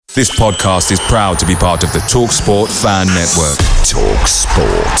This podcast is proud to be part of the TalkSport Fan Network.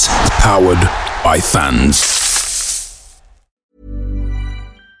 TalkSport. Powered by fans.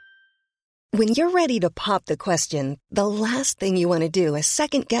 When you're ready to pop the question, the last thing you want to do is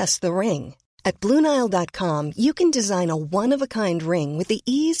second-guess the ring. At BlueNile.com, you can design a one-of-a-kind ring with the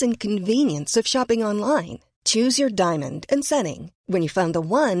ease and convenience of shopping online. Choose your diamond and setting. When you find the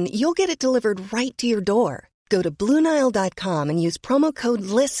one, you'll get it delivered right to your door. Go to BlueNile.com and use promo code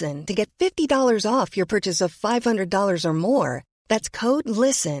LISTEN to get $50 off your purchase of $500 or more. That's code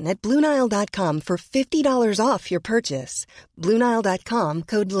LISTEN at BlueNile.com for $50 off your purchase. BlueNile.com,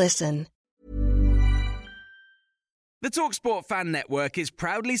 code LISTEN. The TalkSport Fan Network is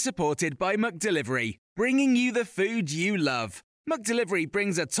proudly supported by McDelivery, bringing you the food you love. McDelivery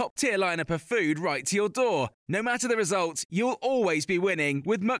brings a top-tier lineup of food right to your door. No matter the result, you'll always be winning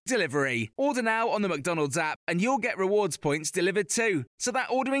with McDelivery. Order now on the McDonald's app and you'll get rewards points delivered too. So that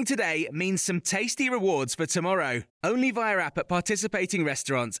ordering today means some tasty rewards for tomorrow. Only via app at participating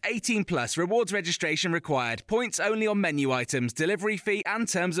restaurants. 18 plus. Rewards registration required. Points only on menu items. Delivery fee and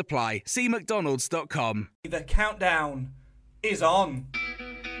terms apply. See mcdonalds.com. The countdown is on.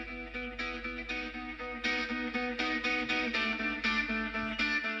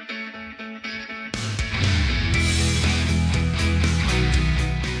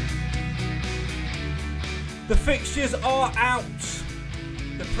 The fixtures are out.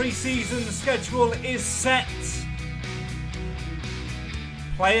 The pre-season schedule is set.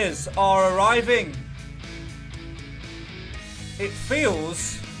 Players are arriving. It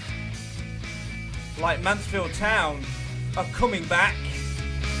feels like Mansfield Town are coming back.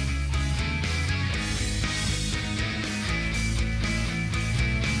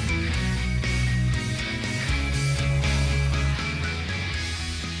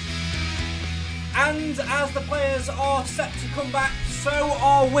 And as the players are set to come back, so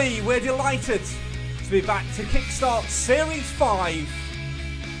are we. We're delighted to be back to kickstart Series 5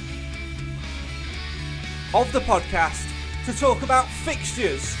 of the podcast to talk about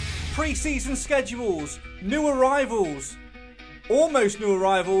fixtures, pre-season schedules, new arrivals, almost new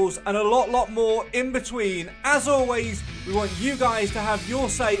arrivals, and a lot more in between. As always, we want you guys to have your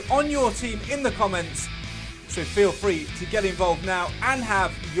say on your team in the comments, so feel free to get involved now and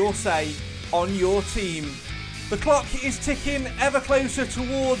have your say on your team. The clock is ticking ever closer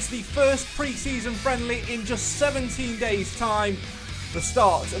towards the first pre-season friendly in just 17 days' time. The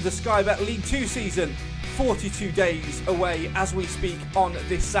start of the Sky Bet League 2 season, 42 days away as we speak on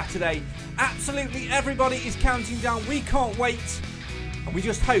this Saturday. Absolutely everybody is counting down. We can't wait. And we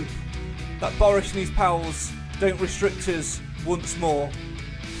just hope that Boris and his pals don't restrict us once more.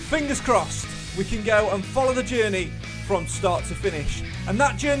 Fingers crossed we can go and follow the journey from start to finish. And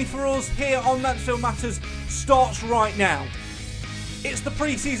that journey for us here on Mansfield Matters starts right now. It's the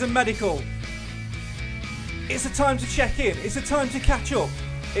pre-season medical. It's a time to check in. It's a time to catch up.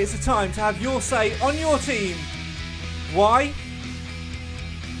 It's a time to have your say on your team. Why?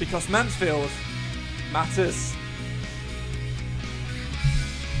 Because Mansfield matters.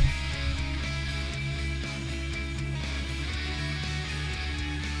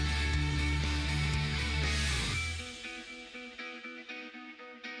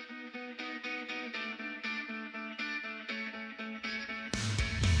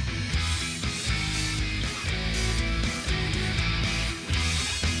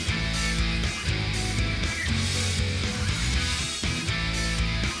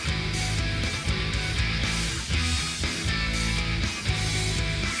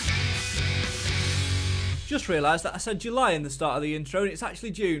 Just realised that I said July in the start of the intro and it's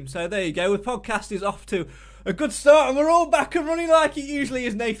actually June, so there you go. The podcast is off to a good start and we're all back and running like it usually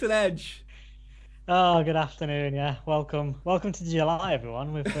is. Nathan Edge. Oh, good afternoon, yeah. Welcome to July,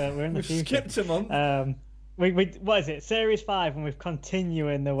 everyone. We're in the future. Skipped a month. We what is it? Series 5, and we're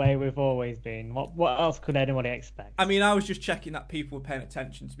continuing the way we've always been. What else could anybody expect? I mean, I was just checking that people were paying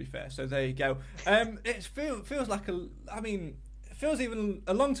attention, to be fair, so there you go. It feels like it feels even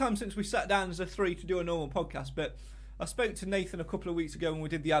a long time since we sat down as a three to do a normal podcast, but I spoke to Nathan a couple of weeks ago when we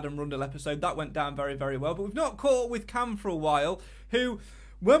did the Adam Rundle episode. That went down very, very well, but we've not caught up with Cam for a while, who,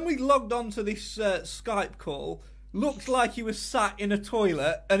 when we logged on to this Skype call, looked like he was sat in a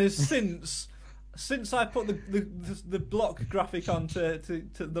toilet, and has since I put the block graphic onto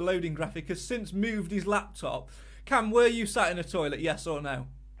to the loading graphic, has since moved his laptop. Cam, were you sat in a toilet, yes or no?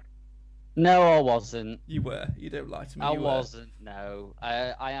 No, I wasn't. You were. You don't lie to me. I wasn't. No,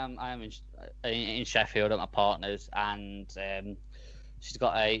 I am in Sheffield at my partner's, and she's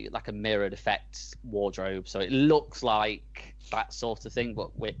got a mirrored effect wardrobe, so it looks like that sort of thing,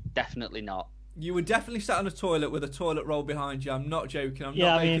 but we're definitely not. You were definitely sat on a toilet with a toilet roll behind you. I'm not joking. I'm Yeah,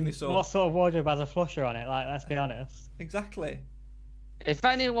 not I making mean, this up. what sort of wardrobe has a flusher on it? Like, let's be honest. Exactly. If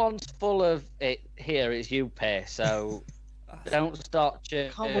anyone's full of it here, it's you, Pay. So don't start I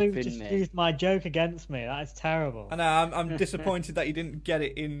can't believe you chirping just me. used my joke against me. That is terrible. I know. I'm disappointed that you didn't get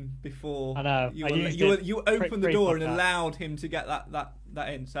it in before. I know. You opened the door and pre-podcast. allowed him to get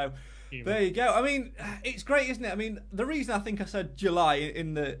that in. So there you go. I mean, it's great, isn't it? I mean, the reason I think I said July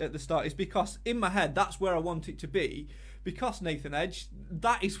at the start is because in my head that's where I want it to be. Because Nathan Edge,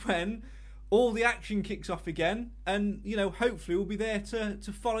 that is when all the action kicks off again, and hopefully we'll be there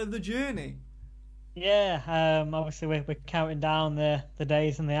to follow the journey. Yeah, obviously we're counting down the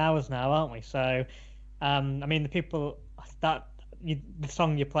days and the hours now, aren't we? So, I mean, the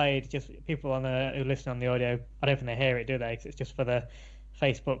song you played, just people who listen on the audio, I don't think they hear it, do they? 'Cause it's just for the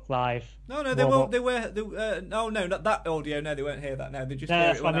Facebook Live. No, they won't. No, not that audio. No, they won't hear that. No, they just hear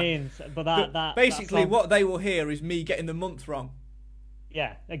That's it. what I mean. But that basically, that song, what they will hear is me getting the month wrong.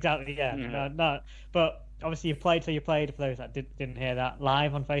 Yeah, exactly. Yeah, no, but obviously you played. For those that didn't hear that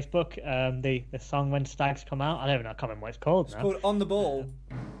live on Facebook, the song When Stags Come Out. I don't know. I can't remember what it's called now. It's called On the Ball.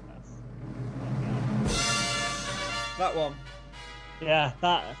 That one. Yeah,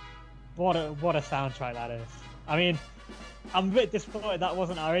 what a soundtrack that is. I mean, I'm a bit disappointed that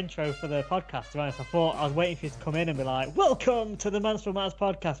wasn't our intro for the podcast, to be honest. I was waiting for you to come in and be like, welcome to the Mansfield Matters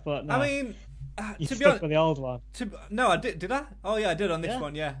podcast, but no. I mean, you to be stuck honest, with the old one. No, I did. Did I? Oh yeah, I did on this Yeah.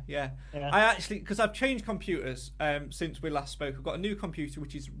 one. Yeah. Yeah. I actually, because I've changed computers since we last spoke. I've got a new computer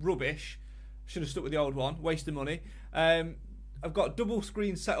which is rubbish. Should have stuck with the old one. Wasted money. I've got double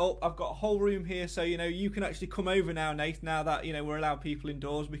screen set up. I've got a whole room here, so you can actually come over now, Nate. Now that we're allowed people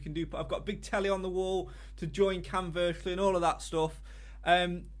indoors, we can do. I've got a big telly on the wall to join Cam virtually and all of that stuff.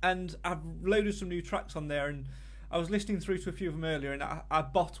 And I've loaded some new tracks on there, and I was listening through to a few of them earlier, and I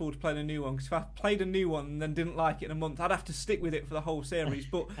bottled playing a new one, because if I played a new one and then didn't like it in a month, I'd have to stick with it for the whole series.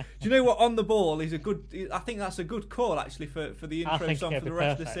 But do you know what? On the Ball is a good. I think that's a good call actually for the intro song for the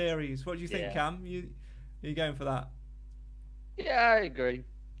rest of the series. What do you think, Cam? Are you going for that? Yeah, I agree.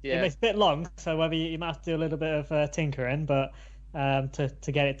 Yeah, It's a bit long, so whether you might have to do a little bit of tinkering, but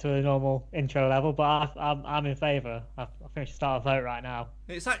to get it to a normal intro level. But I'm in favour. I think we should start a vote right now.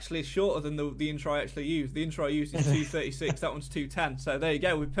 It's actually shorter than the intro I actually used. The intro I used is 2:36. That one's 2:10. So there you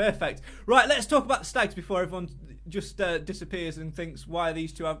go. We're perfect. Right, let's talk about the Stags before everyone just disappears and thinks why are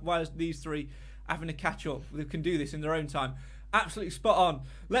these three having a catch up? They can do this in their own time. Absolutely spot on.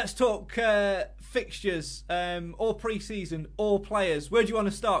 Let's talk fixtures, all pre-season, all players. Where do you want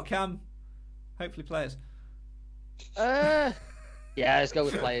to start, Cam? Hopefully players. yeah, let's go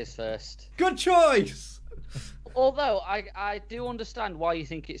with players first. Good choice. Although I do understand why you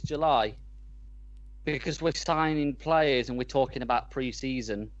think it's July, because we're signing players and we're talking about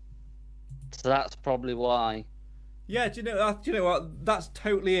pre-season, so that's probably why. Yeah, do you know what? That's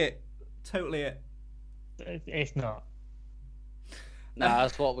totally it. Totally it. It's not. No,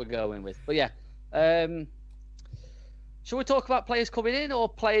 that's what we're going with. But yeah, shall we talk about players coming in or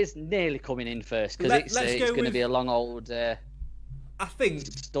players nearly coming in first? Because it's going to be a long old I think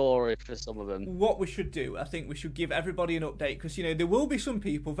story for some of them. What we should do, I think we should give everybody an update, because there will be some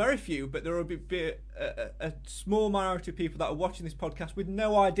people, very few, but there will be a small minority of people that are watching this podcast with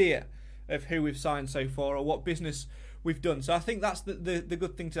no idea of who we've signed so far or what business we've done. So I think that's the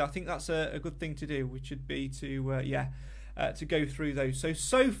good thing to. I think that's a good thing to do, which should be to go through those.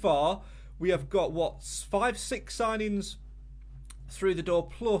 So far we have got 5-6 signings through the door,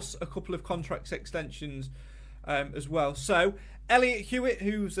 plus a couple of contract extensions as well. So Elliot Hewitt,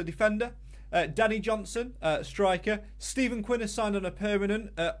 who's a defender, Danny Johnson, striker, Stephen Quinn has signed on a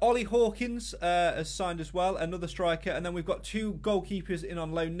permanent, Ollie Hawkins has signed as well, another striker, and then we've got two goalkeepers in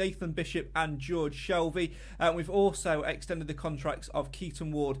on loan, Nathan Bishop and George Shelby. We've also extended the contracts of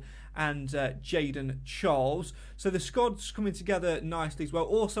Keaton Ward and Jaden Charles. So the squad's coming together nicely as well.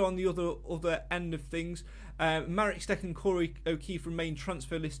 Also on the other end of things, Marek Steck and Corey O'Keefe remain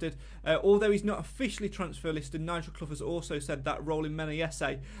transfer listed. Although he's not officially transfer listed, Nigel Clough has also said that Roland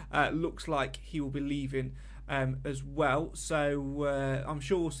Menayese looks like he will be leaving as well. So I'm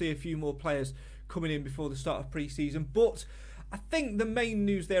sure we'll see a few more players coming in before the start of pre-season. But I think the main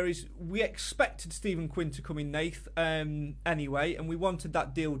news there is we expected Stephen Quinn to come in, Nath, anyway, and we wanted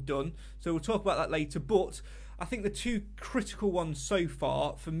that deal done. So we'll talk about that later. But I think the two critical ones so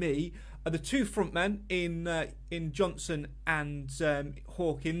far for me are the two front men in Johnson and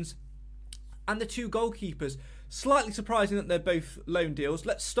Hawkins, and the two goalkeepers. Slightly surprising that they're both loan deals.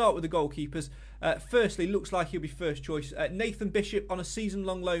 Let's start with the goalkeepers. Firstly, looks like he'll be first choice. Nathan Bishop on a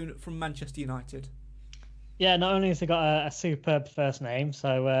season-long loan from Manchester United. Yeah, not only has he got a superb first name,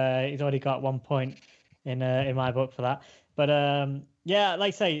 so he's already got 1 point in my book for that. But yeah,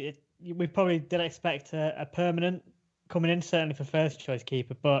 like I say, we probably did expect a permanent coming in, certainly for first choice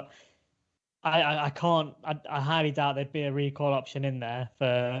keeper. But I highly doubt there'd be a recall option in there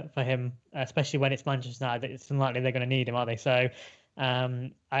for him, especially when it's Manchester United. It's unlikely they're going to need him, are they? So I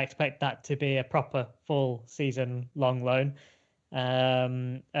expect that to be a proper full season long loan. Yeah,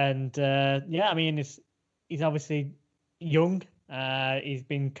 I mean, he's obviously young. He's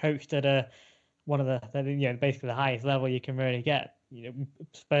been coached at one of the basically the highest level you can really get.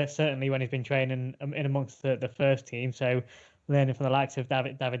 Certainly when he's been training in amongst the first team. So learning from the likes of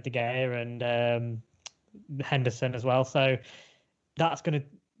David De Gea and Henderson as well. So that's going to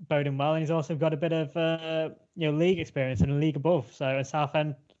bode him well. And he's also got a bit of league experience and a league above. So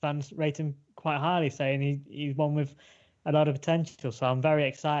Southend fans rate him quite highly, saying he's one with a lot of potential. So I'm very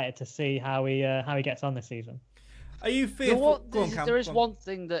excited to see how he gets on this season. Are you fearful? There is one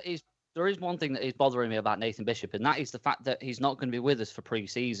thing that is bothering me about Nathan Bishop, and that is the fact that he's not going to be with us for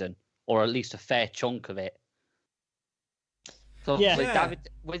pre-season, or at least a fair chunk of it. So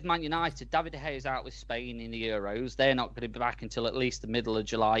with Man United, David De Gea is out with Spain in the Euros. They're not going to be back until at least the middle of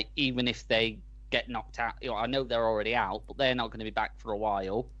July, even if they get knocked out. I know they're already out, but they're not going to be back for a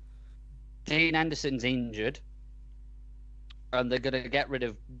while. Dean Henderson's injured, and they're going to get rid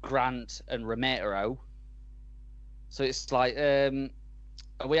of Grant and Romero. So it's like,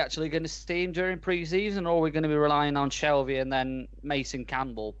 are we actually going to see him during pre-season, or are we going to be relying on Shelvey and then Mason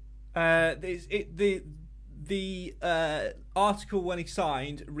Campbell? The article when he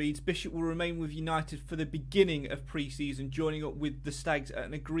signed reads, Bishop will remain with United for the beginning of pre-season, joining up with the Stags at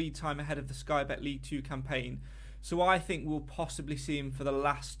an agreed time ahead of the Sky Bet League 2 campaign. So I think we'll possibly see him for the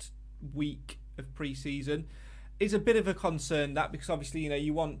last week of pre-season. It's a bit of a concern, that, because obviously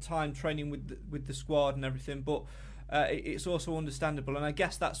you want time training with the squad and everything, but it's also understandable, and I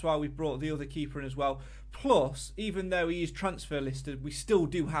guess that's why we brought the other keeper in as well. Plus, even though he is transfer listed, we still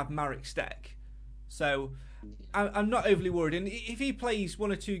do have Marek Steck. So I'm not overly worried. And if he plays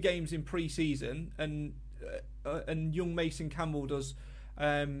 1 or 2 games in pre-season and young Mason Campbell does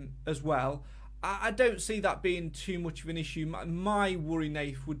as well, I don't see that being too much of an issue. My worry,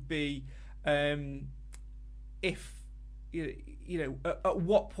 Nath, would be if at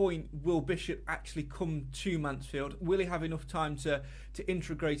what point will Bishop actually come to Mansfield? Will he have enough time to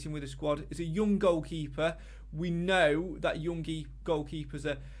integrate him with the squad? As a young goalkeeper, we know that young goalkeepers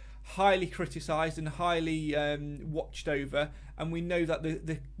are highly criticised and highly watched over, and we know that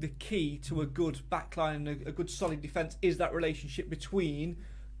the key to a good backline and a good solid defence is that relationship between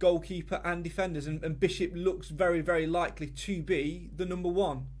goalkeeper and defenders, and Bishop looks very, very likely to be the number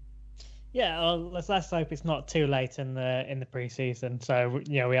one. Yeah, well, let's hope it's not too late in the pre-season. So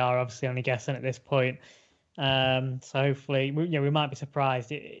we are obviously only guessing at this point. So hopefully, we might be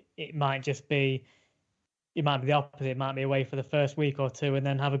surprised. It might just be. It might be the opposite. It might be away for the first week or two and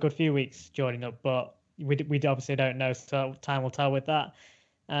then have a good few weeks joining up. But we obviously don't know, so time will tell with that.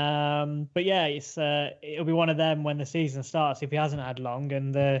 But yeah, it'll be one of them when the season starts if he hasn't had long,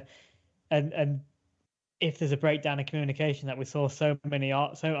 and if there's a breakdown in communication that we saw on so many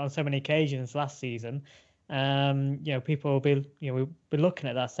occasions last season, people will be we'll be looking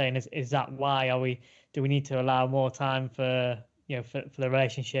at that saying, is that why? Do we need to allow more time for the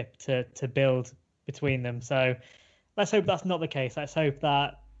relationship to build between them? So let's hope that's not the case. Let's hope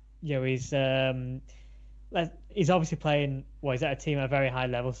that he's obviously playing. Well, he's at a team at a very high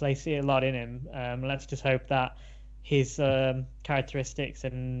level, so they see a lot in him. Let's just hope that his characteristics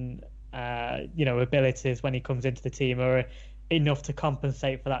and abilities when he comes into the team are enough to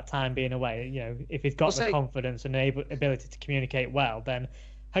compensate for that time being away. If he's got the confidence and ability to communicate well, then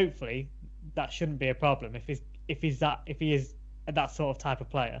hopefully that shouldn't be a problem. If he is that sort of type of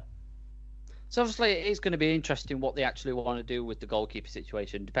player. So obviously it's going to be interesting what they actually want to do with the goalkeeper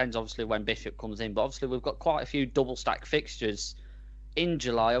situation. Depends obviously when Bishop comes in, but obviously we've got quite a few double stack fixtures in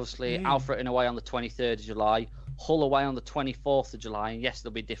July. Obviously Alfreton away on the 23rd of July, Hull away on the 24th of July, and yes,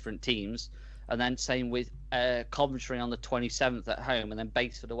 there'll be different teams. And then same with Coventry on the 27th at home, and then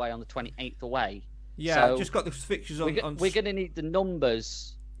Basford away on the 28th away. Yeah, so just got the fixtures on. We're going to need the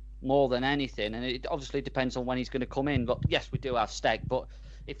numbers more than anything, and it obviously depends on when he's going to come in. But yes, we do have Steg, but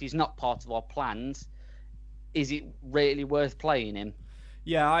if he's not part of our plans, is it really worth playing him?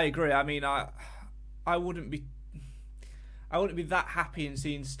 Yeah, I agree. I mean, I wouldn't be that happy in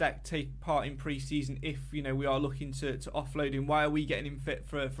seeing Steck take part in pre-season if we are looking to offload him. Why are we getting him fit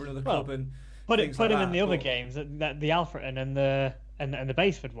for another club and put him in the other games, the Alfreton and and the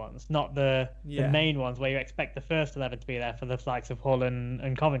Baseford ones, not the main ones where you expect the first 11 to be there for the likes of Hull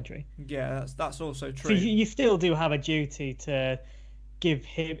and Coventry. Yeah, that's also true. So you still do have a duty to give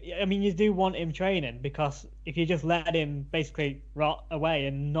him. I mean, you do want him training, because if you just let him basically rot away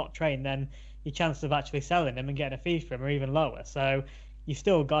and not train, then your chances of actually selling him and getting a fee for him are even lower. So you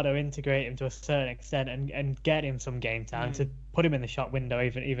still got to integrate him to a certain extent and get him some game time to put him in the shop window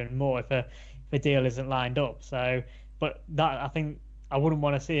even more if a deal isn't lined up. So, but that, I think I wouldn't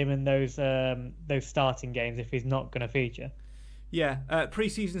want to see him in those starting games if he's not going to feature. Yeah,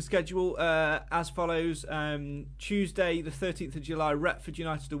 pre-season schedule as follows. Tuesday, the 13th of July, Retford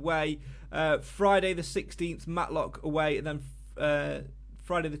United away. Friday, the 16th, Matlock away. And then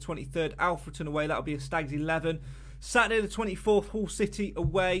Friday, the 23rd, Alfreton away. That'll be a Stags 11. Saturday, the 24th, Hull City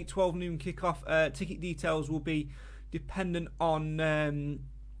away. 12 noon kickoff. Ticket details will be dependent on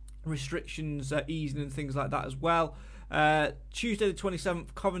restrictions easing and things like that as well. Tuesday, the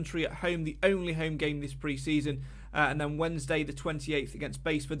 27th, Coventry at home. The only home game this pre-season. And then Wednesday the 28th against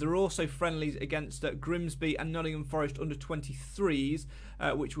Baseford. There are also friendlies against Grimsby and Nottingham Forest under 23s,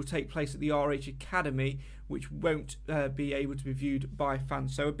 which will take place at the RH Academy, which won't be able to be viewed by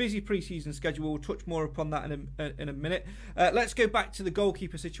fans. So a busy pre-season schedule. We'll touch more upon that in a minute. Let's go back to the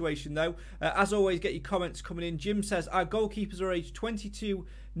goalkeeper situation though. As always, get your comments coming in. Jim says, our goalkeepers are aged 22,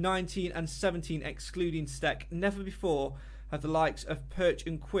 19 and 17 excluding Steck. Never before have the likes of Perch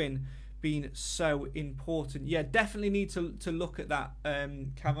and Quinn been so important. Yeah, definitely need to look at that,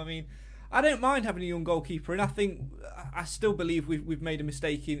 Cav. I mean, I don't mind having a young goalkeeper, and I still believe we've made a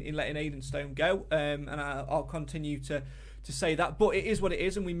mistake in letting Aidan Stone go, and I'll continue to say that. But it is what it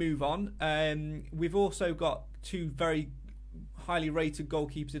is, and we move on. We've also got two very highly rated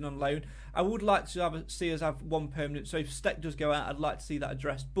goalkeepers in on loan. I would like to see us have one permanent. So if Steck does go out, I'd like to see that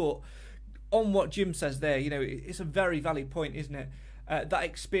addressed. But on what Jim says there, it's a very valid point, isn't it? That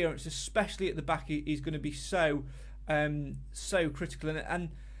experience, especially at the back, is going to be so critical. And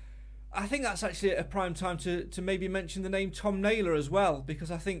I think that's actually a prime time to maybe mention the name Tom Naylor as well,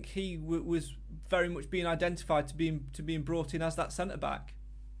 because I think he was very much being identified to being brought in as that centre-back.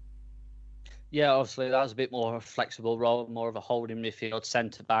 Yeah, obviously that was a bit more of a flexible role, more of a holding midfield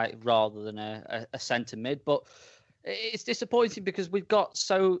centre-back rather than a centre-mid. But it's disappointing because we've got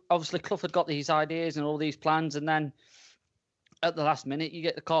obviously Clough had got these ideas and all these plans, and then at the last minute, you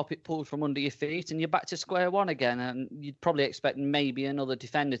get the carpet pulled from under your feet and you're back to square one again. And you'd probably expect maybe another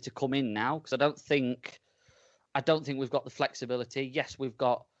defender to come in now, because I don't think we've got the flexibility. Yes, we've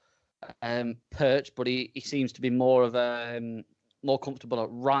got Perch, but he seems to be more of a more comfortable at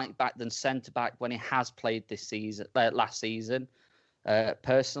right back than centre back when he has played this season, last season.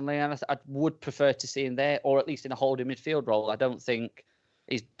 Personally, and I would prefer to see him there, or at least in a holding midfield role. I don't think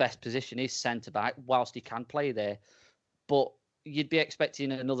his best position is centre back, whilst he can play there. But you'd be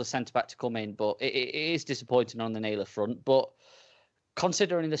expecting another centre-back to come in, but it is disappointing on the Naylor front. But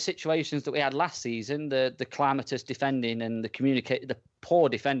considering the situations that we had last season, the calamitous defending and the poor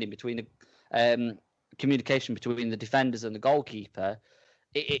defending between the communication between the defenders and the goalkeeper,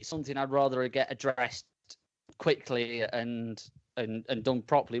 it's something I'd rather get addressed quickly and done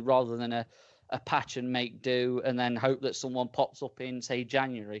properly, rather than a patch and make do and then hope that someone pops up in, say,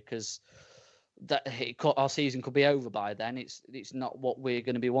 January, because our season could be over by then. It's not what we're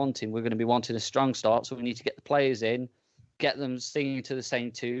going to be wanting. We're going to be wanting a strong start, so we need to get the players in, get them singing to the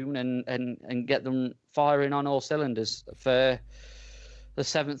same tune, and get them firing on all cylinders for the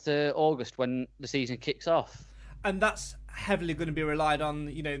 7th of August when the season kicks off. And that's heavily going to be relied on,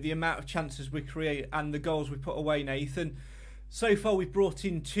 the amount of chances we create and the goals we put away, Nathan. So far, we've brought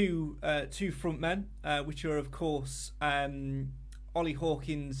in two front men, which are, of course, Ollie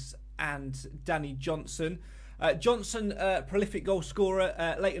Hawkins and Danny Johnson. Johnson, prolific goal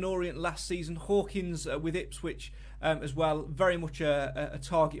scorer, Leyton Orient last season. Hawkins with Ipswich as well. Very much a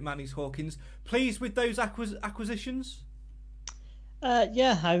target man, is Hawkins. Pleased with those acquisitions?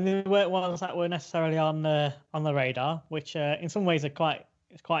 Yeah, I mean, they weren't ones that were necessarily on the radar, which in some ways it's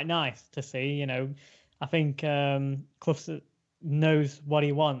quite nice to see. I think Clough knows what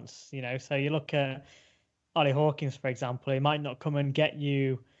he wants. So you look at Ollie Hawkins, for example. He might not come and get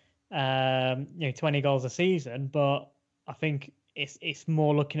you 20 goals a season, but I think it's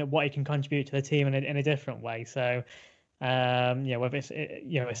more looking at what he can contribute to the team in a different way. So whether it's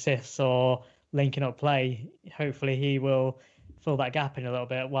assists or linking up play, hopefully he will fill that gap in a little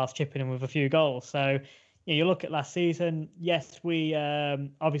bit whilst chipping in with a few goals. So you look at last season. Yes, we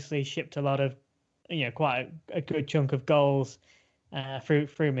obviously shipped a lot of quite a good chunk of goals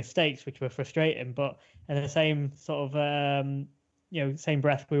through mistakes, which were frustrating. But in the same sort of same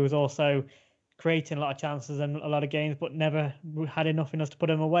breath, we was also creating a lot of chances and a lot of games, but never had enough in us to put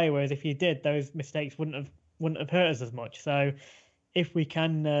them away. Whereas if you did, those mistakes wouldn't have hurt us as much. So if we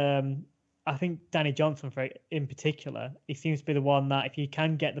can, I think Danny Johnson, in particular, he seems to be the one that if you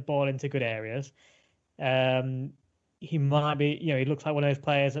can get the ball into good areas, he might be. He looks like one of those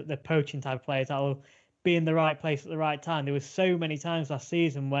players, the poaching type of players that will be in the right place at the right time. There was so many times last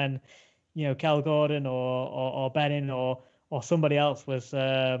season when, Kel Gordon or Benning or somebody else was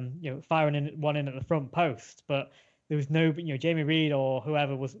firing one in at the front post, but there was no, Jamie Reid or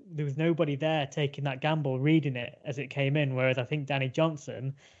whoever there was nobody there taking that gamble, reading it as it came in. Whereas I think Danny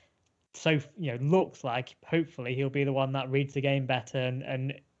Johnson, looks like hopefully he'll be the one that reads the game better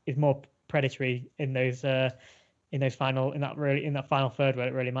and is more predatory in that final third where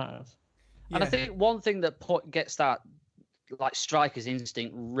it really matters. Yeah. And I think one thing that gets that like striker's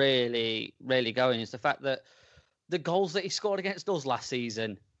instinct really, really going is the fact that the goals that he scored against us last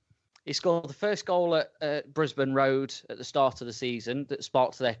season. He scored the first goal at Brisbane Road at the start of the season that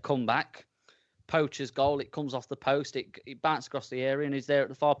sparked their comeback. Poacher's goal, it comes off the post, it bounced across the area and is there at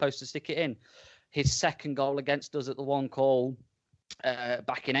the far post to stick it in. His second goal against us at the one call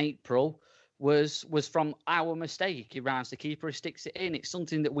back in April was from our mistake. He rounds the keeper, he sticks it in. It's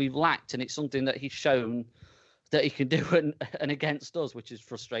something that we've lacked, and it's something that he's shown that he can do and against us, which is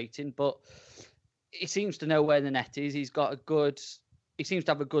frustrating. But he seems to know where the net is. He seems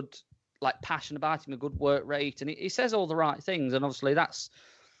to have a good passion about him, a good work rate, and he says all the right things. And obviously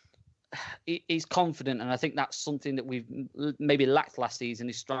he's confident, and I think that's something that we've maybe lacked last season,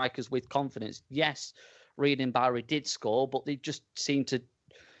 is strikers with confidence. Yes, Reid and Barry did score, but they just seemed to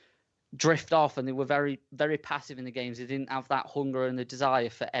drift off, and they were very, very passive in the games. They didn't have that hunger and the desire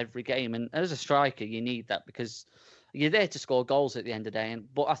for every game. And as a striker, you need that, because you're there to score goals at the end of the day.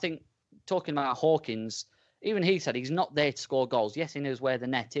 But I think, talking about Hawkins, even he said he's not there to score goals. Yes, he knows where the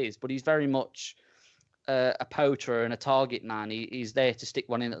net is, but he's very much a poacher and a target man. He's there to stick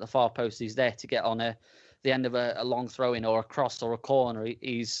one in at the far post. He's there to get on the end of a long throw-in or a cross or a corner.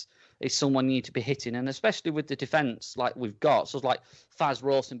 He's someone you need to be hitting, and especially with the defence like we've got. So like Faz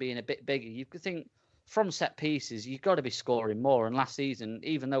Rawson being a bit bigger, you could think from set pieces you've got to be scoring more. And last season,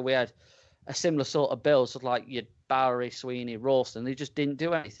 even though we had a similar sort of build, so like your Bowery, Sweeney, Rawson, they just didn't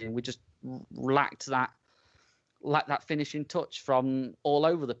do anything. We just lacked that finishing touch from all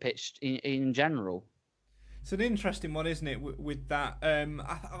over the pitch in general. It's an interesting one, isn't it? With that,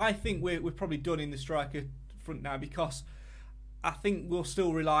 I think we're probably done in the striker front now, because I think we'll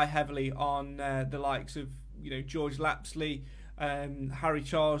still rely heavily on the likes of George Lapsley, Harry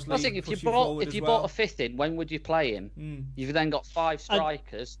Charlesley. I think if you bought a fifth in, when would you play him? You've then got five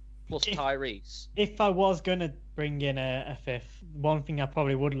strikers plus Tyrese. If I was going to bring in a fifth, one thing I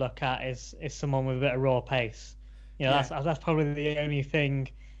probably would look at is someone with a bit of raw pace. That's probably the only thing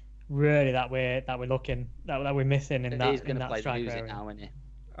really that we're looking that we're missing in that striker area. He's going to play the music now, isn't he?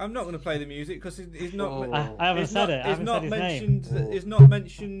 I'm not going to play the music because he's not. I haven't said it. I haven't said his name. He's not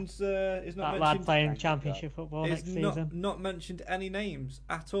mentioned. That lad playing championship football next season. Not mentioned any names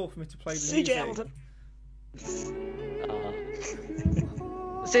at all for me to play the CJ music. Elton.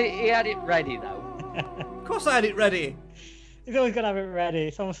 See, he had it ready though. Of course, I had it ready. He's always got to have it ready.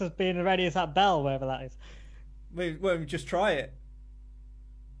 It's almost as being ready as that bell, wherever that is. We'll just try it.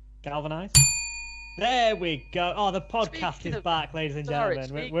 Galvanise. There we go. Oh, the podcast is back, ladies and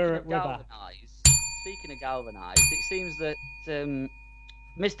gentlemen. We're back. Speaking of galvanised, it seems that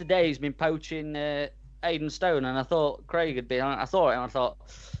Mr. Day's been poaching Aidan Stone, and I thought Craig would be. I thought,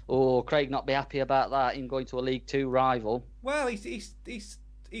 oh, Craig not be happy about that in going to a League Two rival. Well, he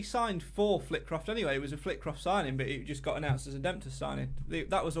signed for Flitcroft anyway. It was a Flitcroft signing, but it just got announced as a Dempster signing.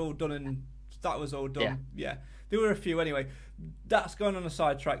 That was all done. Yeah. There were a few anyway. That's going on a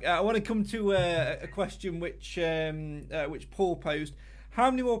sidetrack. I want to come to a question which Paul posed.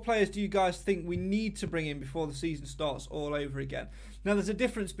 How many more players do you guys think we need to bring in before the season starts all over again? Now, there's a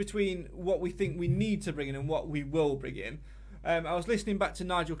difference between what we think we need to bring in and what we will bring in. I was listening back to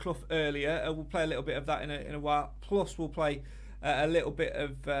Nigel Clough earlier. We'll play a little bit of that in a while. Plus, we'll play a little bit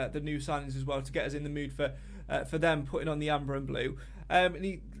of the new signings as well to get us in the mood for them putting on the amber and blue.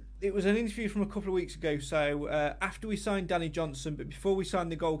 It was an interview from a couple of weeks ago. So after we signed Danny Johnson, but before we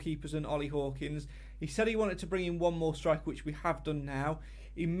signed the goalkeepers and Ollie Hawkins, he said he wanted to bring in one more striker, which we have done now.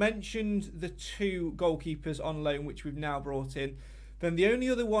 He mentioned the two goalkeepers on loan, which we've now brought in. Then the only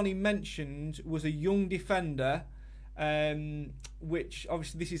other one he mentioned was a young defender, which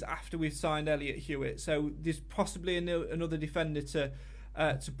obviously this is after we've signed Elliot Hewitt. So there's possibly another defender to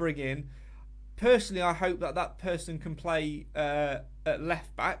bring in. Personally, I hope that person can play at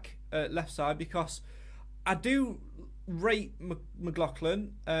left back, left side, because I do rate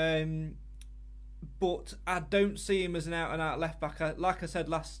McLaughlin. but I don't see him as an out-and-out left-back. Like I said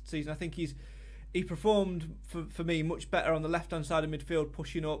last season, I think he performed, for me, much better on the left-hand side of midfield,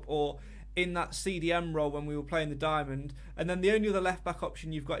 pushing up, or in that CDM role when we were playing the Diamond. And then the only other left-back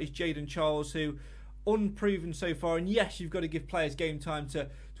option you've got is Jayden Charles, who, unproven so far, and yes, you've got to give players game time to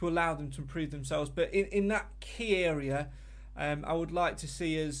allow them to improve themselves, but in that key area, I would like to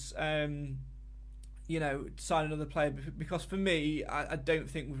see us sign another player, because for me, I don't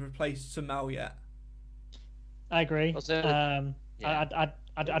think we've replaced Samuel yet. I agree.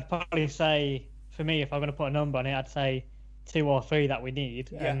 I'd probably say, for me, if I'm going to put a number on it, I'd say 2 or 3 that we need.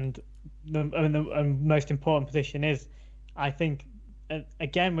 Yeah. And the most important position is, I think,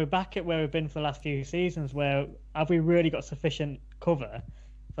 again, we're back at where we've been for the last few seasons, where have we really got sufficient cover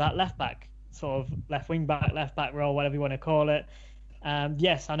for that left back, sort of left wing back, left back role, whatever you want to call it.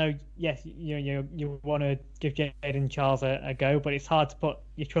 Yes, I know. Yes, you want to give Jayden Charles a go, but it's hard to put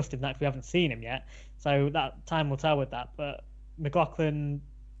your trust in that because we haven't seen him yet. So that time will tell with that. But McLaughlin,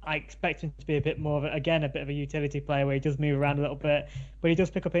 I expect him to be a bit more of a bit of a utility player where he does move around a little bit, but he does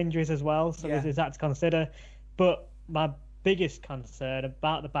pick up injuries as well. So there's that to consider. But my biggest concern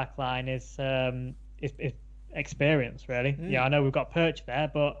about the back line is experience, really. Yeah, I know we've got Perch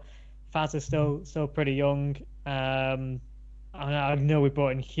there, but Faz is still pretty young. I know we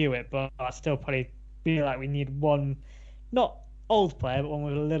brought in Hewitt, but I still probably feel like we need one, not old player, but one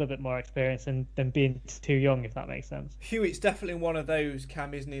with a little bit more experience than being too young, if that makes sense. Hewitt's definitely one of those,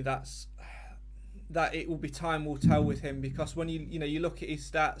 Cam, isn't he? That it will be time will tell with him, because when you look at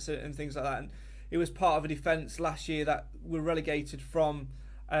his stats and things like that, and it was part of a defence last year that were relegated from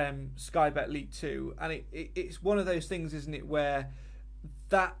Sky Bet League 2, and it's one of those things, isn't it, where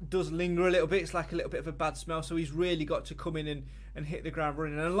that does linger a little bit. It's like a little bit of a bad smell, so he's really got to come in and hit the ground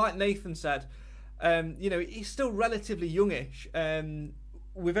running. And like Nathan said, he's still relatively youngish.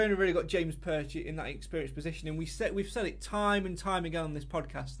 We've only really got James Perch in that experienced position, and we've said it time and time again on this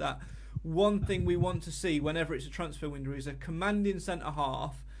podcast that one thing we want to see whenever it's a transfer window is a commanding centre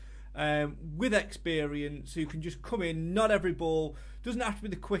half with experience who can just come in. Not every ball, doesn't have to be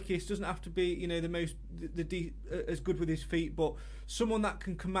the quickest, doesn't have to be the most as good with his feet, but someone that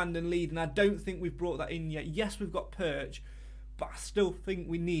can command and lead. And I don't think we've brought that in yet. Yes, we've got Perch, but I still think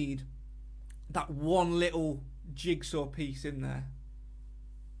we need that one little jigsaw piece in there.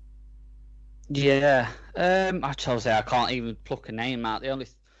 Yeah, I say I can't even pluck a name out. The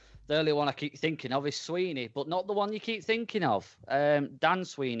only one I keep thinking of is Sweeney, but not the one you keep thinking of. Dan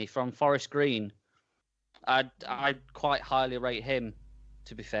Sweeney from Forest Green. I'd quite highly rate him,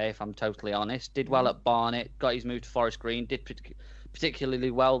 to be fair, if I'm totally honest. Did well at Barnet, got his move to Forest Green, did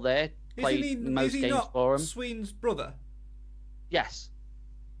particularly well there. Played most games for him. Sweeney's brother? Yes.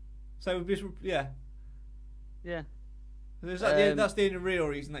 So, yeah. Yeah. That's the only real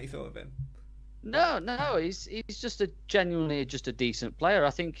reason that you thought of him? No, he's just genuinely a decent player.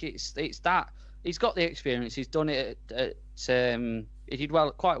 I think it's that he's got the experience. He's done it at he did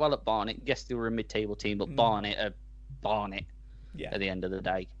quite well at Barnet. Yes, they were a mid-table team, but Barnet at the end of the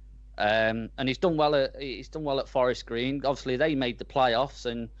day. And he's done well at Forest Green. Obviously, they made the playoffs,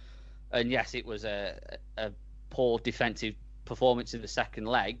 and yes, it was a poor defensive performance in the second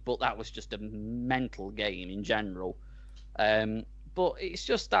leg, but that was just a mental game in general. But it's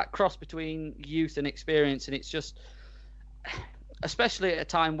just that cross between youth and experience, and it's just, especially at a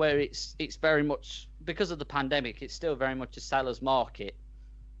time where it's very much, because of the pandemic, it's still very much a seller's market,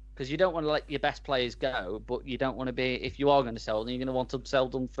 because you don't want to let your best players go, but you don't want to be, if you are going to sell them, you're going to want to sell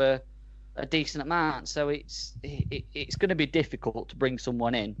them for a decent amount. So it's going to be difficult to bring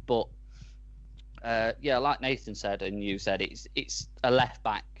someone in, but like Nathan said and you said, it's a left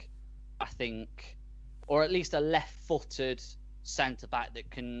back, I think, or at least a left-footed centre back that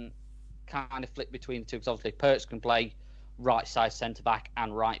can kind of flip between the two, because obviously Perch can play right side centre back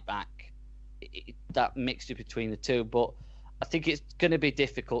and right back, that mixture between the two. But I think it's going to be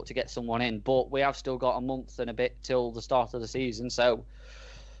difficult to get someone in, but we have still got a month and a bit till the start of the season, so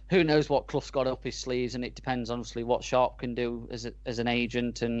who knows what Clough's got up his sleeves, and it depends obviously what Sharp can do as an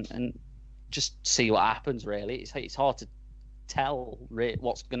agent, and just see what happens. Really, it's hard to tell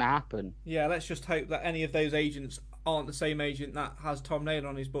what's going to happen. Yeah, let's just hope that any of those agents aren't the same agent that has Tom Naylor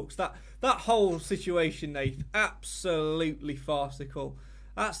on his books. That whole situation, Nate, absolutely farcical.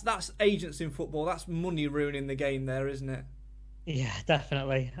 That's agents in football. That's money ruining the game there, isn't it? Yeah,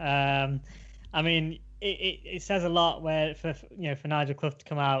 definitely. I mean, it says a lot where for Nigel Clough to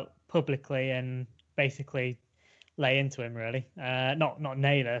come out publicly and basically lay into him, really. Not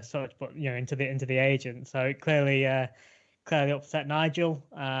Naylor as such, but into the agent. So it clearly upset Nigel,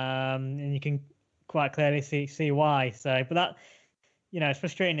 and you can quite clearly see why. So, but as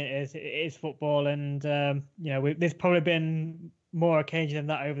frustrating it is football, and there's probably been more occasions than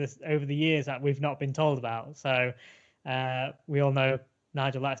that over the years that we've not been told about. So we all know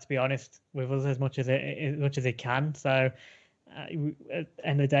Nigel likes to be honest with us as much as he can. So at the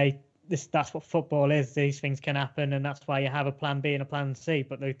end of the day, that's what football is. These things can happen, and that's why you have a plan B and a plan C.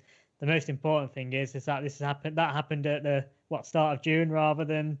 But the most important thing is that this happened at the start of June rather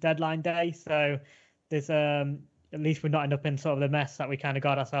than deadline day. So there's at least we're not end up in sort of the mess that we kind of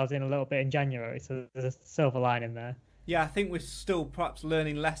got ourselves in a little bit in January. So there's a silver lining there. Yeah, I think we're still perhaps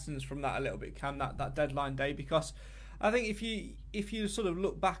learning lessons from that a little bit, Cam, that deadline day, because I think if you sort of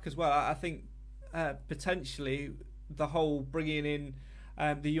look back as well, I think potentially the whole bringing in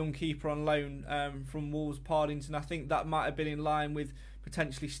the young keeper on loan from Wolves, Partington, I think that might have been in line with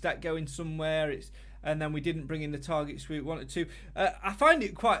potentially Steck going somewhere. And then we didn't bring in the targets we wanted to. I find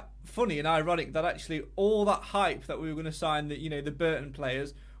it quite funny and ironic that actually all that hype that we were going to sign the Burton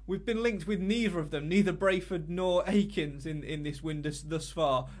players, we've been linked with neither of them, neither Brayford nor Akins in this window thus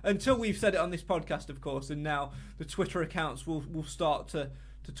far, until we've said it on this podcast, of course, and now the Twitter accounts will start to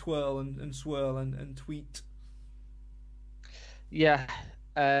twirl and swirl and tweet. Yeah,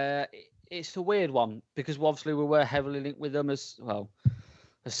 it's a weird one because obviously we were heavily linked with them as well.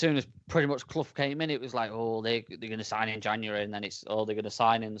 As soon as pretty much Clough came in, it was like, oh, they're going to sign in January, and then it's, oh, they're going to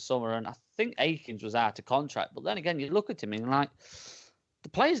sign in the summer. And I think Akins was out of contract. But then again, you look at him and like, the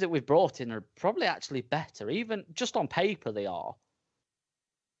players that we've brought in are probably actually better, even just on paper they are.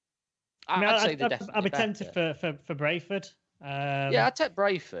 I'd say they're definitely I'd be tempted for Brayford. Yeah, I'd take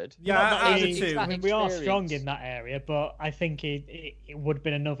Brayford. Yeah, we are strong in that area, but I think it would have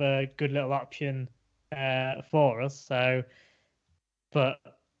been another good little option for us. So, but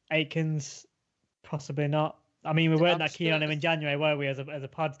Akins, possibly not. I mean, we weren't that keen on him in January, were we, as a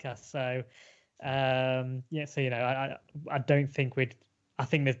podcast? So, I don't think I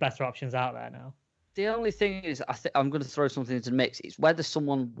think there's better options out there now. The only thing is, I'm going to throw something into the mix. It's whether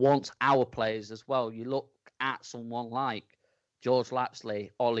someone wants our players as well. You look at someone like George Lapsley,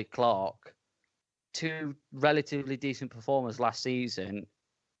 Ollie Clark, two relatively decent performers last season.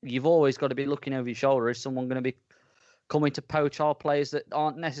 You've always got to be looking over your shoulder. Is someone going to be coming to poach our players that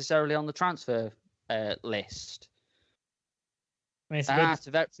aren't necessarily on the transfer list? I mean, it's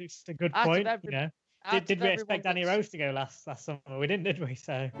a good point. Did we expect Danny Rose to go last summer? We didn't, did we?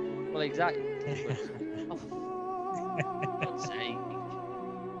 So. Well, exactly. God's sake.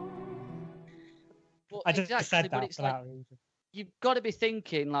 Well, I just said that for that reason. You've got to be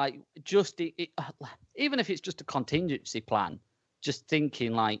thinking like even if it's just a contingency plan, just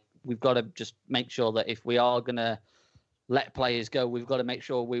thinking like we've got to just make sure that if we are going to let players go, we've got to make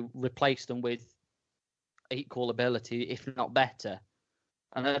sure we replace them with equal ability, if not better.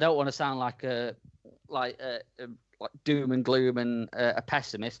 And I don't want to sound like doom and gloom and a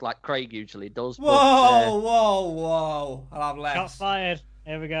pessimist like Craig usually does. Whoa! I'll have less. Shots fired.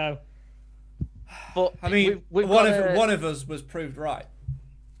 Here we go. But I mean, one of us was proved right.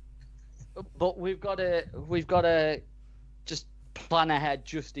 But we've got to just plan ahead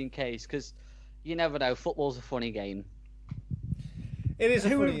just in case, because you never know. Football's a funny game. It is.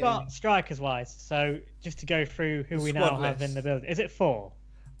 Who we've got strikers wise? So just to go through who we now have in the building. Is it 4?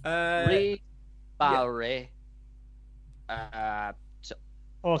 Reed, Bowery,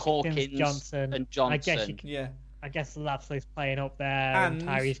 Hawkins, Johnson, and Johnson. I guess Lapsley's playing up there, and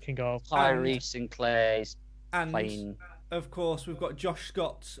Tyrese can go up. Tyrese and Clay's playing. Of course, we've got Josh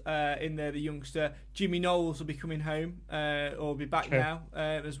Scott in there, the youngster. Jimmy Knowles will be coming home, or be back now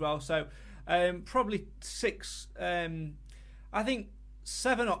as well. So probably 6. I think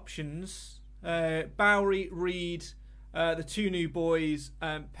 7 options. Bowery, Reed, the 2 new boys,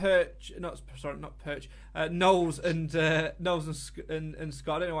 Knowles and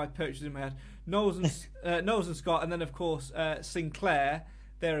Scott. I don't know why Perch is in my head. Knowles and Scott, and then of course Sinclair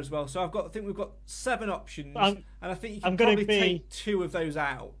there as well. So I think we've got 7 options, and I think you can probably take 2 of those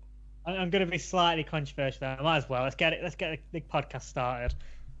out. I'm going to be slightly controversial there. I might as well. Let's get the podcast started.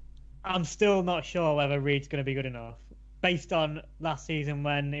 I'm still not sure whether Reed's going to be good enough. Based on last season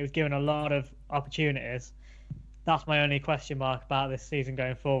when he was given a lot of opportunities, that's my only question mark about this season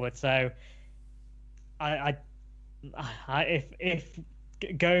going forward. So, if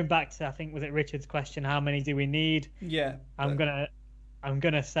going back to, I think, was it Richard's question, how many do we need? Yeah, I'm gonna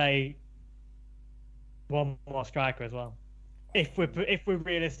say 1 more striker as well. If we're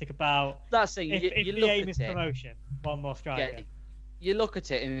realistic about that's it. If the aim is promotion, 1 more striker. Yeah. You look at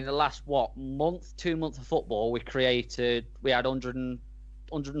it, and in the last 2 months of football, we had 100 and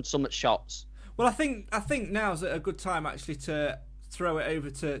some shots. Well, I think now's a good time actually to throw it over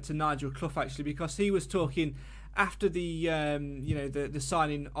to Nigel Clough actually, because he was talking after the the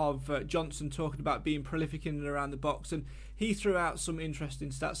signing of Johnson, talking about being prolific in and around the box, and he threw out some interesting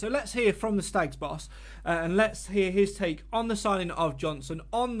stats. So let's hear from the Stags boss, and let's hear his take on the signing of Johnson,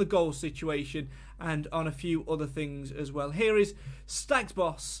 on the goal situation, and on a few other things as well. Here is Stags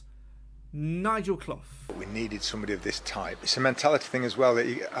boss Nigel Clough. We needed somebody of this type. It's a mentality thing as well.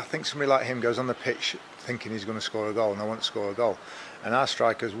 I think somebody like him goes on the pitch thinking he's going to score a goal, and I want to score a goal. And our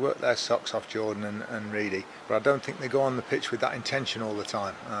strikers work their socks off, Jordan and Reedy, but I don't think they go on the pitch with that intention all the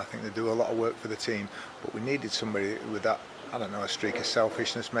time. And I think they do a lot of work for the team, but we needed somebody with that, I don't know, a streak of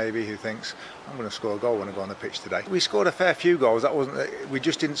selfishness maybe, who thinks, I'm going to score a goal when I go on the pitch today. We scored a fair few goals. We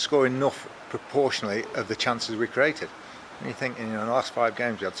just didn't score enough proportionally of the chances we created. And you think, in the last 5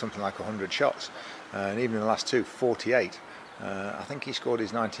 games we had something like 100 shots, and even in the last 2, 48. I think he scored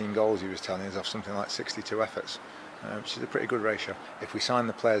his 19 goals, he was telling us, off something like 62 efforts, which is a pretty good ratio. If we sign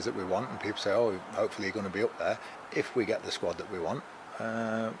the players that we want, and people say, oh, hopefully you're going to be up there, if we get the squad that we want,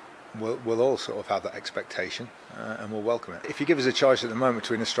 we'll all sort of have that expectation, and we'll welcome it. If you give us a choice at the moment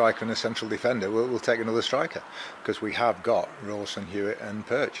between a striker and a central defender, we'll take another striker, because we have got Rawson, Hewitt and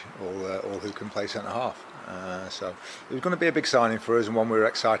Perch, all who can play centre half. So it was going to be a big signing for us, and one we were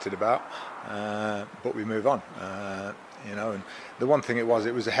excited about, but we move on. And the one thing it was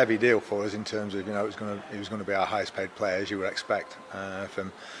a heavy deal for us in terms of, he was going to be our highest paid player, as you would expect,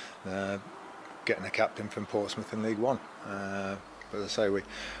 from getting a captain from Portsmouth in League One. But as I say, we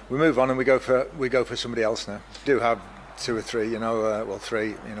move on and we go for somebody else now. We do have 2 or 3, 3.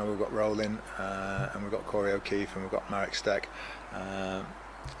 We've got Rowling, and we've got Corey O'Keefe, and we've got Marek Steck,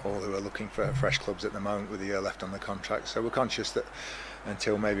 all who are looking for fresh clubs at the moment with a year left on the contract. So we're conscious that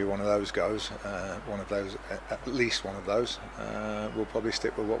until maybe one of those goes, at least one of those, we'll probably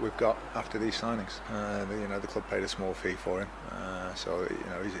stick with what we've got after these signings. The club paid a small fee for him, so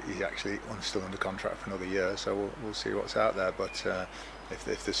he's actually still under contract for another year. So we'll see what's out there. But if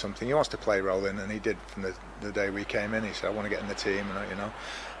there's something he wants to play Rowling, and he did from the day we came in, he said, I want to get in the team, and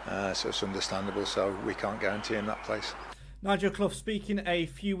so it's understandable. So we can't guarantee him that place. Nigel Clough speaking a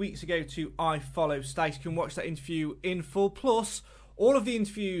few weeks ago to iFollow. Stags can watch that interview in full, plus all of the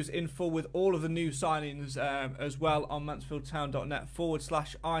interviews in full with all of the new signings as well on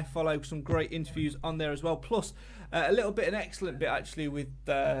mansfieldtown.net/iFollow. Some great interviews on there as well, plus a little bit, an excellent bit actually with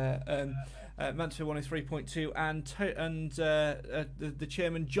Mansfield 103.2 and the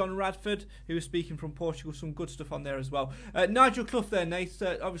chairman John Radford, who was speaking from Portugal. Some good stuff on there as well. Nigel Clough there, Nate,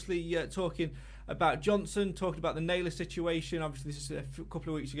 obviously talking about Johnson, talking about the Naylor situation. Obviously this is a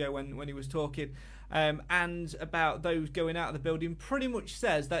couple of weeks ago when he was talking, and about those going out of the building. Pretty much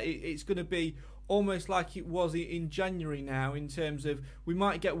says that it's going to be almost like it was in January now, in terms of we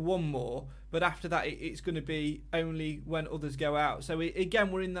might get one more, but after that it's going to be only when others go out. So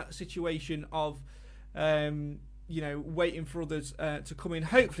again, we're in that situation of waiting for others to come in.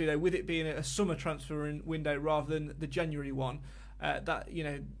 Hopefully though, with it being a summer transfer window rather than the January one,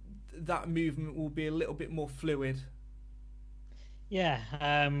 that movement will be a little bit more fluid.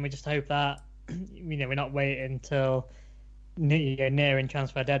 Yeah, we just hope that we're not waiting until nearing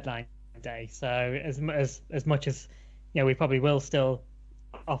transfer deadline day. So as much as we probably will still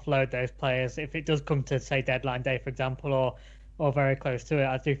offload those players if it does come to, say, deadline day, for example, or very close to it.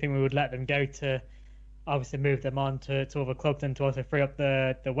 I do think we would let them go to obviously move them on to other clubs and to also free up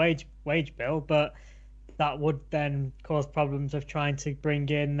the wage bill, but that would then cause problems of trying to bring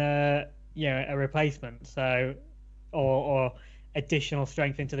in a replacement, so or additional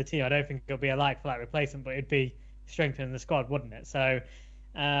strength into the team. I don't think it'll be a like-for-like replacement, but it'd be strengthening the squad, wouldn't it? So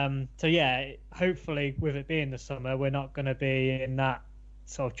yeah, hopefully with it being the summer, we're not going to be in that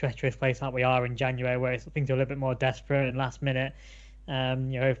sort of treacherous place like we are in January, where things are a little bit more desperate and last minute.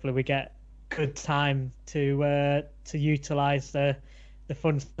 Hopefully we get good time to utilise the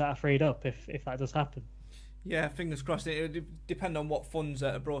funds that are freed up if that does happen. Yeah, fingers crossed. It would depend on what funds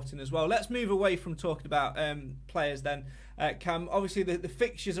are brought in as well. Let's move away from talking about players then. Cam, obviously the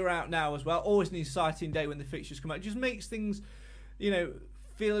fixtures are out now as well. Always an exciting day when the fixtures come out. It just makes things,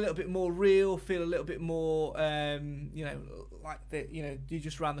 feel a little bit more real, feel a little bit more, like you're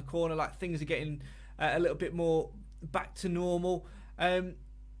just around the corner, like things are getting a little bit more back to normal.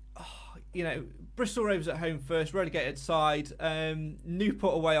 Bristol Rovers at home first, relegated side.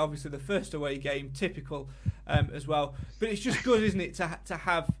 Newport away, obviously the first away game, typical as well. But it's just good, isn't it, to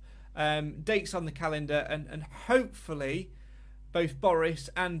have dates on the calendar, and hopefully both Boris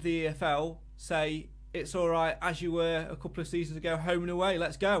and the EFL say it's all right as you were a couple of seasons ago, home and away.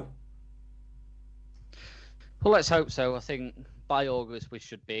 Let's go. Well, let's hope so. I think by August we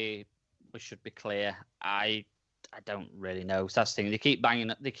should be clear. I don't really know. So that's the thing.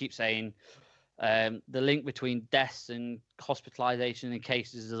 They keep saying The link between deaths and hospitalisation and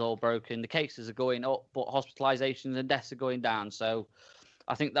cases is all broken. The cases are going up, but hospitalisations and deaths are going down. So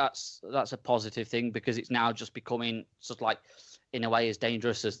I think that's a positive thing, because it's now just becoming sort of like, in a way, as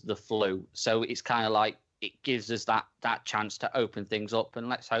dangerous as the flu. So it's kind of like, it gives us that chance to open things up. And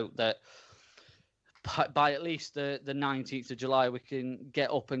let's hope that by at least the 19th of July, we can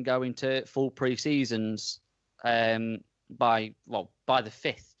get up and go into full pre-seasons by the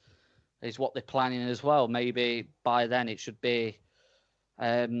 5th. Is what they're planning as well. Maybe by then it should be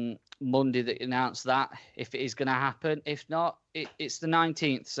Monday that announce that, if it is going to happen. If not, it's the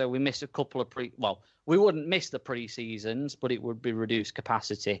 19th. So we miss a couple of we wouldn't miss the pre-seasons, but it would be reduced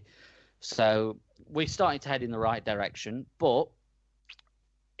capacity. So we're starting to head in the right direction, but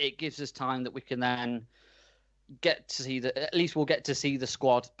it gives us time that we can then get to see at least we'll get to see the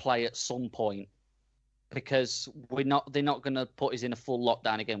squad play at some point. Because they're not going to put us in a full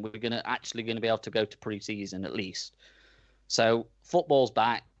lockdown again. We're going to be able to go to pre-season at least. So football's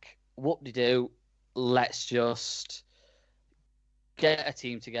back. Whoop-de-doo. Let's just get a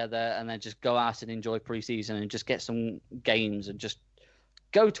team together and then just go out and enjoy pre-season and just get some games and just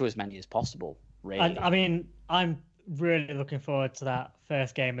go to as many as possible. Really. I mean, I'm really looking forward to that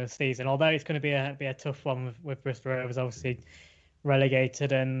first game of the season. Although it's going to be a tough one with Bristol Rovers, obviously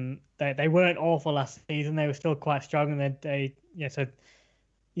relegated, and they weren't awful last season. They were still quite strong, and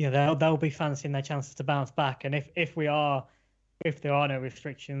they'll be fancying their chances to bounce back. And if there are no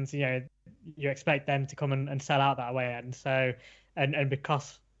restrictions, you expect them to come and sell out that away end. So and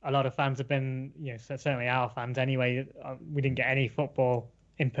because a lot of fans have been, certainly our fans anyway, we didn't get any football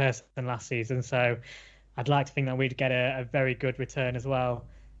in person last season. So I'd like to think that we'd get a very good return as well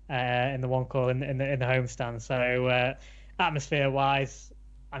in the one call in the homestand. So. Atmosphere-wise,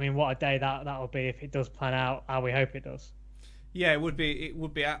 I mean, what a day that'll be if it does plan out how we hope it does. Yeah, it would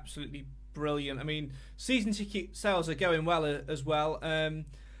be absolutely brilliant. I mean, season ticket sales are going well as well. There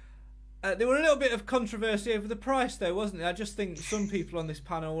were a little bit of controversy over the price, though, wasn't there? I just think some people on this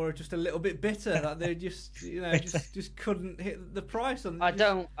panel were just a little bit bitter that they just couldn't hit the price. I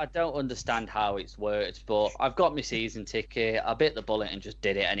don't understand how it's worked, but I've got my season ticket. I bit the bullet and just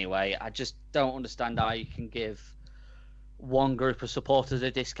did it anyway. I just don't understand how you can give one group of supporters a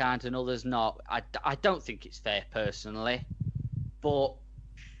discount and others not. I don't think it's fair personally, but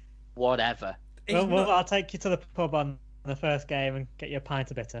whatever. Well, I'll take you to the pub on the first game and get you a pint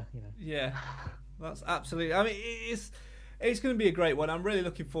of bitter. Yeah, that's absolutely. I mean, it's going to be a great one. I'm really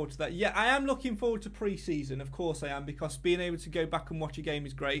looking forward to that. Yeah, I am looking forward to pre-season. Of course I am, because being able to go back and watch a game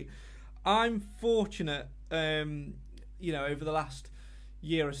is great. I'm fortunate, over the last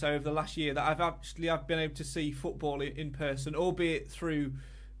year or so, over the last year, that I've been able to see football in person, albeit through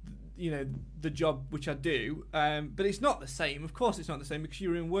the job which I do, but it's not the same. Of course it's not the same, because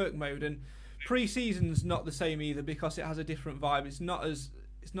you're in work mode, and pre-season's not the same either, because it has a different vibe. It's not as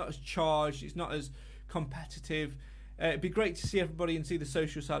charged, it's not as competitive. It'd be great to see everybody and see the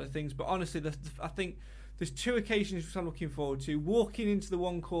social side of things, but honestly I think there's two occasions which I'm looking forward to. Walking into the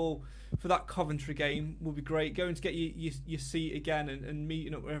one call for that Coventry game will be great. Going to get your seat again and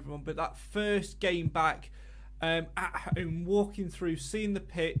meeting up with everyone. But that first game back at home, walking through, seeing the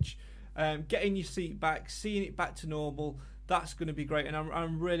pitch, getting your seat back, seeing it back to normal, that's going to be great. And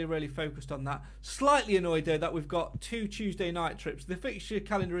I'm really, really focused on that. Slightly annoyed, though, that we've got 2 Tuesday night trips. The fixture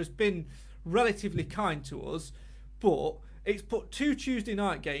calendar has been relatively kind to us, but it's put 2 Tuesday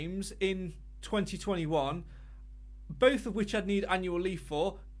night games in 2021, both of which I'd need annual leave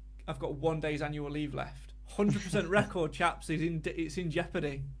for. I've got 1 day's annual leave left. 100% record, chaps. It's in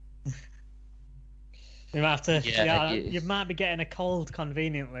jeopardy. You might have to. You might be getting a cold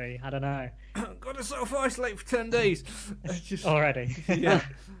conveniently. I don't know. Got to self-isolate for 10 days. Already. Yeah.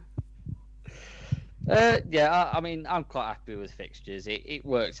 I mean, I'm quite happy with fixtures. It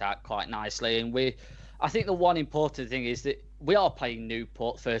works out quite nicely, and I think the one important thing is that we are playing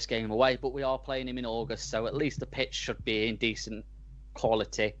Newport first game away, but we are playing him in August, so at least the pitch should be in decent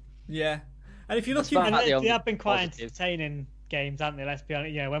quality. Yeah, and if you're looking, they have been quite entertaining games, haven't they? Let's be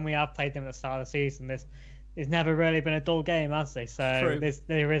honest. When we have played them at the start of the season, there's never really been a dull game, has there? So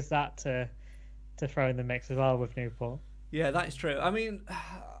there is that to throw in the mix as well with Newport. Yeah, that is true. I mean,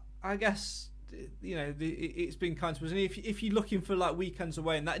 I guess it's been kind to us. And if you're looking for like weekends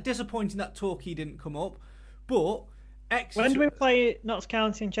away, and that disappointing that Torquay didn't come up, but Exeter. When do we play Notts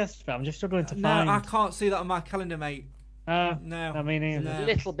County and Chesterfield? I'm just struggling to find. No, I can't see that on my calendar, mate. No, I mean, it's a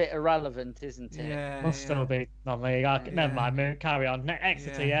little bit irrelevant, isn't it? Yeah, must still be non-league. Never mind, carry on.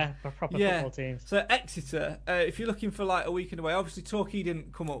 Exeter, for proper football teams. So Exeter, if you're looking for like a weekend away, obviously Torquay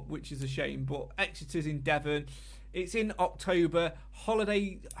didn't come up, which is a shame. But Exeter's in Devon. It's in October.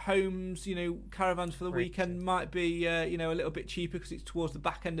 Holiday homes, caravans for the weekend might be, a little bit cheaper because it's towards the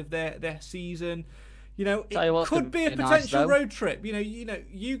back end of their season. It could be a potential road trip. Nathan,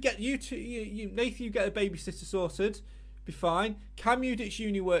 you get a babysitter sorted, be fine. Cam, you ditch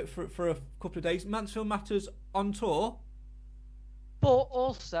uni work for a couple of days. Mansfield Matters on tour. But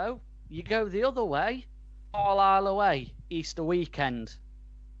also, you go the other way, Carlisle away, Easter weekend.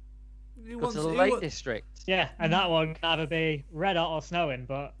 Go to the Lake District. Yeah, and that one can either be red hot or snowing,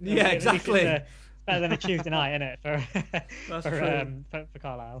 but exactly. It's better than a Tuesday night, isn't it, for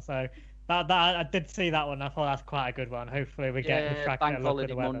Carlisle? So that I did see that one. I thought that's quite a good one. Hopefully we get Bank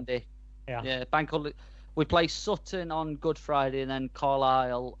Holiday Monday. Yeah, Bank Holiday. We play Sutton on Good Friday and then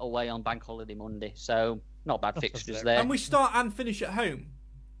Carlisle away on Bank Holiday Monday. So not bad fixtures there. And we start and finish at home.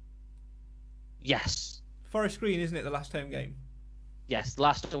 Yes. Forest Green, isn't it, the last home game? Yes, the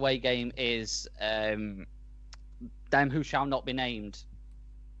last away game is them who shall not be named.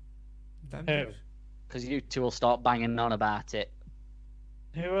 Because you two will start banging on about it.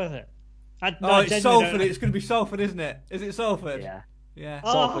 Who was it? It's Salford. It's going to be Salford, isn't it? Is it Salford? Yeah.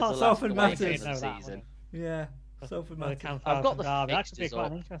 Salford Matters. Season. Yeah, Salford Matters. I've got the that could be fixtures quite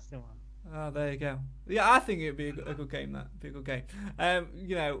up. an interesting one. Oh, there you go. Yeah, I think it'd be a good game. That'd be a good game.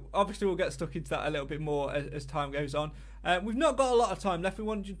 Obviously we'll get stuck into that a little bit more as time goes on. We've not got a lot of time left. We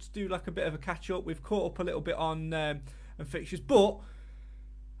wanted to do like a bit of a catch up. We've caught up a little bit on fixtures, but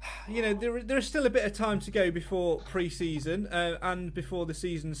there is still a bit of time to go before pre-season and before the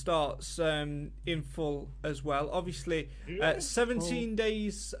season starts in full as well. Obviously, 17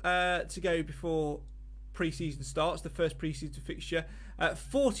 days to go before pre-season starts, the first pre-season fixture.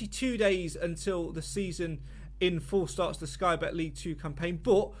 42 days until the season in full starts, the Sky Bet League 2 campaign.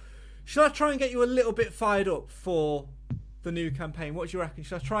 But should I try and get you a little bit fired up for the new campaign? What do you reckon?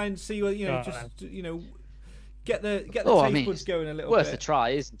 Should I try and see get the taste buds going a little bit? Worth a try,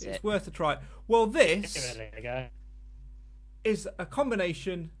 isn't it? It's worth a try. Well, this is a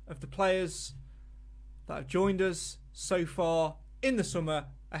combination of the players that have joined us so far in the summer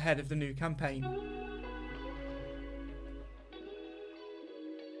ahead of the new campaign.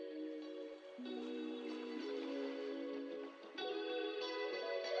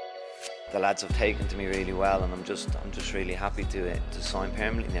 The lads have taken to me really well, and I'm just really happy to sign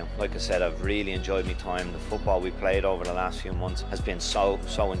permanently now. Like I said, I've really enjoyed my time. The football we played over the last few months has been so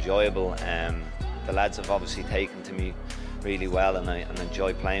enjoyable. The lads have obviously taken to me really well, and I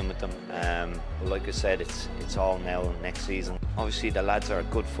enjoy playing with them. But like I said, it's all now next season. Obviously the lads are a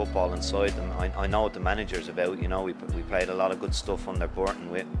good football inside them. I know what the manager's about. We played a lot of good stuff under Burton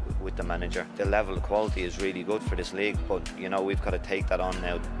with the manager. The level of quality is really good for this league, but we've got to take that on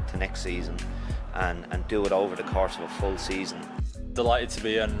now to next season and do it over the course of a full season. Delighted to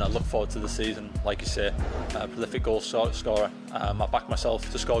be here, and I look forward to the season. Like you say, prolific goal scorer. I back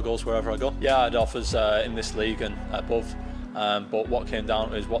myself to score goals wherever I go. Yeah, I had offers in this league and above, but what came down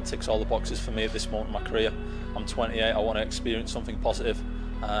to is what ticks all the boxes for me at this moment in my career. I'm 28, I want to experience something positive,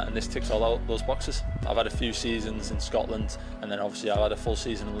 and this ticks all those boxes. I've had a few seasons in Scotland, and then obviously I've had a full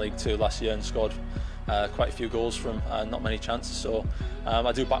season in League 2 last year and scored quite a few goals from not many chances. So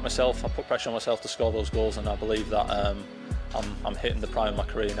I do back myself. I put pressure on myself to score those goals, and I believe that I'm hitting the prime of my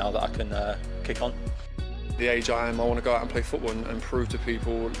career now that I can kick on. The age I am, I want to go out and play football and prove to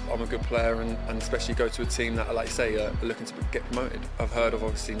people I'm a good player, and especially go to a team that, like you say, are looking to get promoted. I've heard of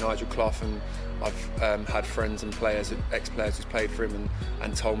obviously Nigel Clough, and I've had friends and players, ex-players who's played for him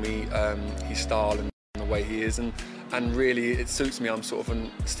and told me his style and the way he is, and really it suits me. I'm sort of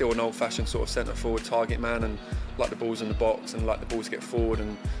still an old-fashioned sort of centre-forward target man, and like the balls in the box and like the balls get forward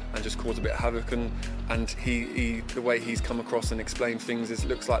and just cause a bit of havoc, and he the way he's come across and explained things, it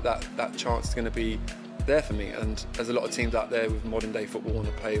looks like that chance is going to be there for me. And there's a lot of teams out there with modern day football want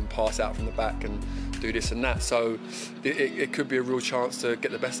to play and pass out from the back and do this and that, so it could be a real chance to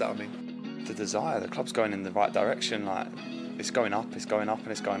get the best out of me. The desire, the club's going in the right direction. Like, it's going up and it's going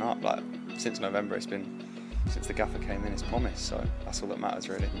up. Like, since November, since the gaffer came in, it's promised, so that's all that matters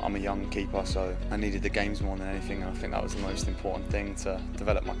really. I'm a young keeper, so I needed the games more than anything, and I think that was the most important thing to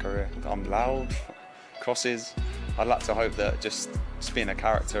develop my career. I'm loud, crosses. I'd like to hope that just being a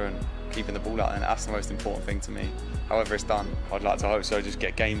character and keeping the ball out, and that's the most important thing to me. However it's done, I'd like to hope so. Just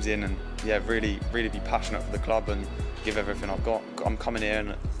get games in and really be passionate for the club and give everything I've got. I'm coming here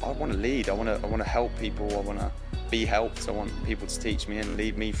and I want to lead. I want to help people. I want to be helped. I want people to teach me and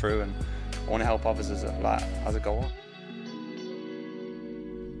lead me through, and I want to help others as I go on.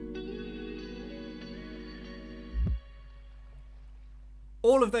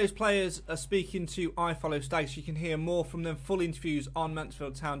 all of those players are speaking to iFollow Stags. You can hear more from them. Full interviews on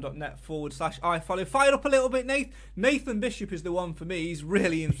mansfieldtown.net/iFollow. Fire up a little bit, Nathan. Nathan Bishop is the one for me. He's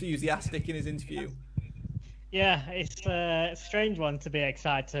really enthusiastic in his interview. Yeah, it's a strange one to be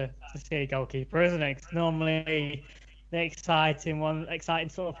excited to see a goalkeeper, isn't it? 'Cause normally the exciting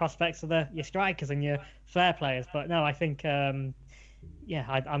sort of prospects are your strikers and your flair players. But no, I think, I'm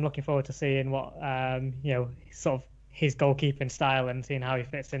looking forward to seeing what, sort of his goalkeeping style and seeing how he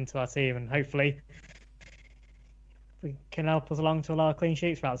fits into our team, and hopefully we can help us along to a lot of clean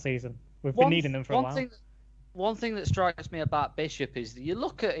sheets throughout the season. We've been needing them for a while. One thing that strikes me about Bishop is that you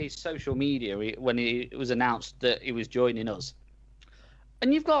look at his social media when it was announced that he was joining us,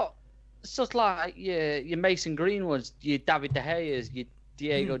 and you've got stuff like your Mason Greenwoods, your David De Gea's, your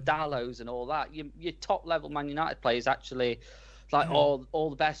Diego Dallo's, and all that. Your top level Man United players actually like all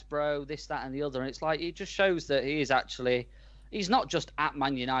the best, bro. This, that, and the other. And it's like it just shows that he's not just at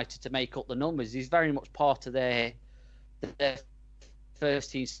Man United to make up the numbers. He's very much part of their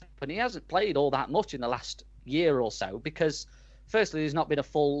first team, and he hasn't played all that much in the last year or so because firstly there's not been a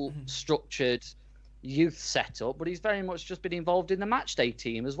full structured youth setup, but he's very much just been involved in the matchday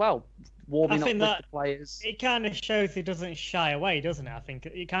team as well, warming up with the players. It kind of shows he doesn't shy away, doesn't it? I think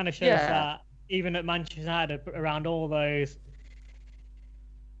it kind of shows that even at Manchester United, around all those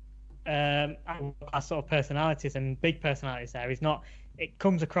sort of personalities and big personalities there, it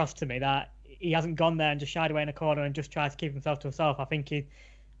comes across to me that he hasn't gone there and just shied away in a corner and just tried to keep himself to himself. I think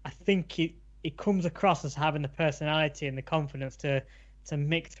he comes across as having the personality and the confidence to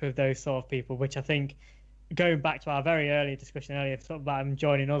mix with those sort of people, which I think, going back to our very early discussion earlier sort of about him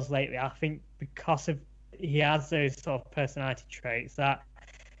joining us lately, I think because he has those sort of personality traits that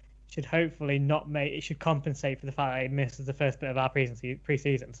should hopefully it should compensate for the fact that he misses the first bit of our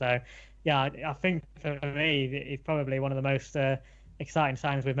pre-season. So yeah, I think for me it's probably one of the most exciting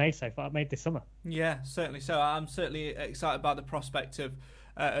signings we've made so far, made this summer. Yeah, certainly. So I'm certainly excited about the prospect of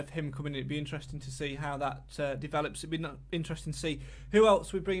him coming in. It'd be interesting to see how that develops. It'd be interesting to see who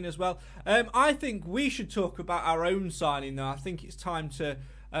else we bring in as well. I think we should talk about our own signing though. I think it's time to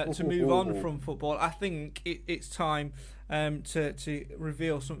move on from football. I think it's time to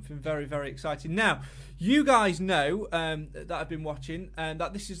reveal something very, very exciting. Now, you guys know that I've been watching and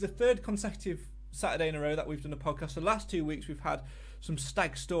that this is the third consecutive Saturday in a row that we've done a podcast. The last 2 weeks we've had some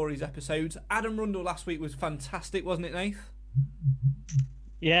Stag Stories episodes. Adam Rundle last week was fantastic, wasn't it, Nath?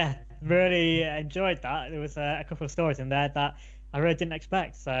 Yeah, really enjoyed that. There was a couple of stories in there that I really didn't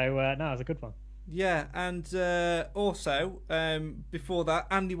expect. So, no, it was a good one. Yeah, and also, before that,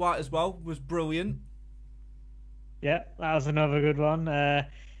 Andy White as well was brilliant. Yeah, that was another good one.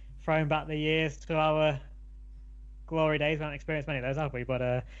 Throwing back the years to our glory days. We haven't experienced many of those, have we?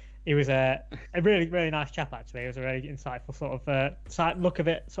 But he was a really, really nice chap, actually. It was a really insightful sort of look of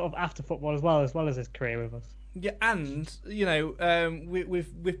it sort of after football as well as his career with us. Yeah, and,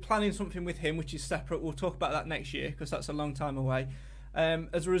 we're planning something with him, which is separate. We'll talk about that next year, because that's a long time away.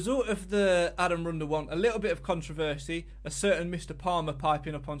 As a result of the Adam Rundle one, a little bit of controversy, a certain Mr. Palmer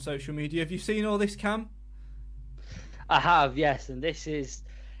piping up on social media. Have you seen all this, Cam? I have, yes, and this is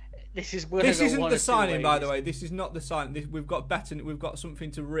where this isn't the signing, by the way. This is not the signing. We've got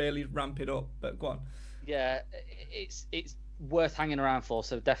something to really ramp it up. But go on. Yeah, it's worth hanging around for.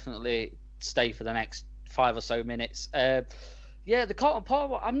 So definitely stay for the next 5 or so minutes. The Carlton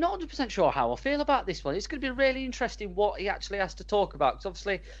Palmer. I'm not 100% sure how I feel about this one. It's going to be really interesting what he actually has to talk about. Because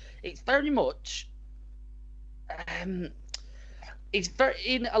obviously, it's very much. It's very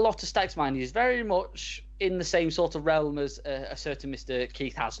in a lot of Stags' mind. He's very much in the same sort of realm as a certain Mr.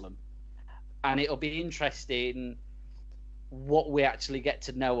 Keith Haslam, and it'll be interesting what we actually get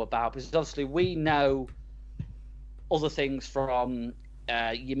to know about, because obviously we know other things from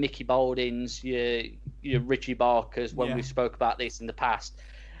your Mickey Baldings, your Richie Barkers when we spoke about this in the past.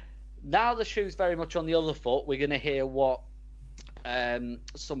 Now the shoe's very much on the other foot. We're going to hear what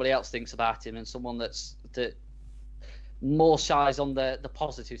somebody else thinks about him, and someone that more shies on the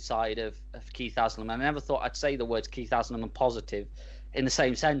positive side of Keith Haslam. I never thought I'd say the words Keith Haslam and positive in the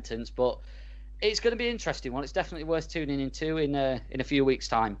same sentence, but it's going to be an interesting one. It's definitely worth tuning into in a few weeks'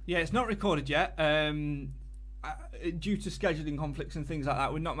 time. Yeah, it's not recorded yet. Due to scheduling conflicts and things like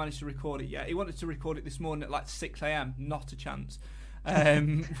that, we've not managed to record it yet. He wanted to record it this morning at like 6 a.m. Not a chance.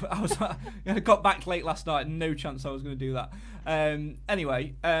 I got back late last night. No chance I was going to do that.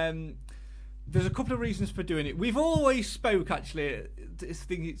 Anyway, there's a couple of reasons for doing it. We've always spoke, actually, I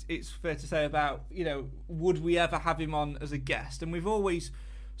think it's fair to say, about, would we ever have him on as a guest? And we've always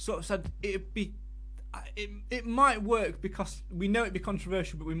sort of said it might work because we know it'd be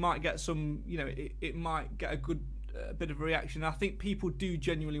controversial, but we might get some, it might get a good a bit of a reaction. I think people do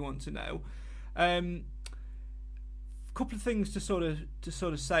genuinely want to know. Couple of things to sort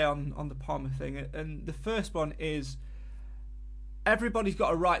of say on the Palmer thing, and the first one is everybody's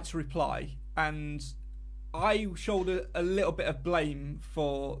got a right to reply, and I shoulder a little bit of blame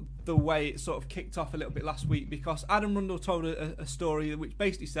for the way it sort of kicked off a little bit last week, because Adam Rundle told a story which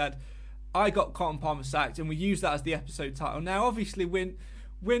basically said, I got Colin Palmer sacked, and we used that as the episode title. Now obviously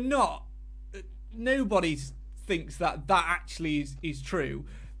we're not, nobody thinks that actually is true,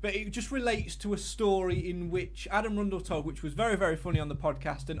 but it just relates to a story in which Adam Rundle told, which was very, very funny on the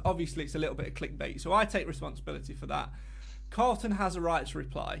podcast, and obviously it's a little bit of clickbait, so I take responsibility for that. Carlton has a right to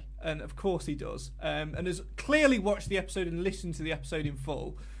reply, and of course he does, and has clearly watched the episode and listened to the episode in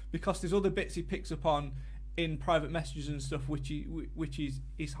full, because there's other bits he picks up on in private messages and stuff which is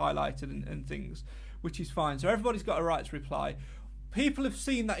highlighted and things, which is fine. So everybody's got a right to reply. People have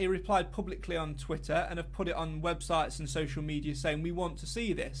seen that he replied publicly on Twitter and have put it on websites and social media saying we want to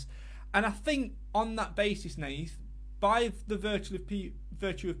see this. And I think on that basis, Nath, by the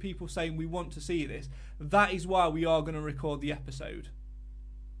virtue of people saying we want to see this, that is why we are going to record the episode.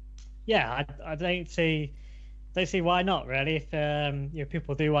 Yeah, I don't see why not, really. If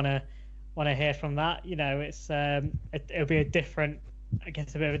people do want to hear from that, it's it'll be a different, I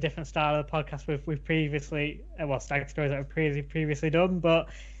guess, a bit of a different style of the podcast we've previously, Stag Stories that we've previously done. But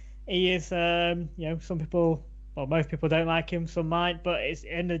he is, some people, well, most people don't like him, some might, but it's, at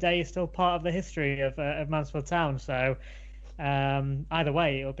the end of the day, he's still part of the history of Mansfield Town. So either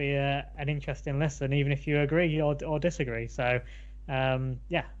way, it'll be an interesting listen, even if you agree or disagree. So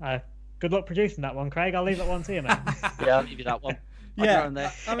good luck producing that one, Craig. I'll leave that one to you, mate. Yeah, I'll leave you that one.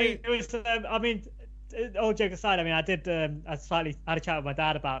 Yeah, I mean, it was. All joke aside, I mean, I had a chat with my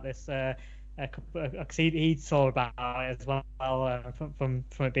dad about this, because he saw about it as well from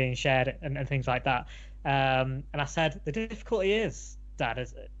it being shared and things like that. And I said the difficulty is, Dad,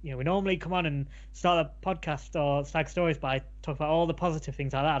 is we normally come on and start a podcast or Stag Stories by talking about all the positive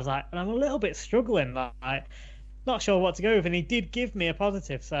things like that. I was like, and I'm a little bit struggling, like not sure what to go with. And he did give me a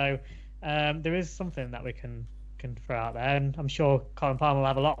positive, so there is something that we can throw out there, and I'm sure Colin Palmer will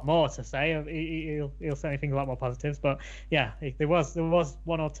have a lot more to say. He'll certainly think a lot more positives, but yeah, there was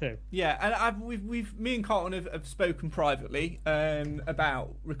one or two. Yeah, and me and Carlton have spoken privately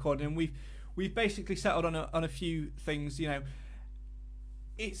about recording, and we've basically settled on a few things.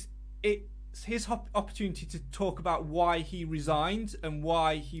 It's his opportunity to talk about why he resigned and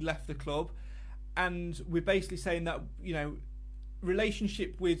why he left the club, and we're basically saying that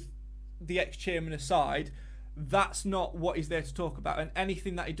relationship with the ex-chairman aside, that's not what he's there to talk about, and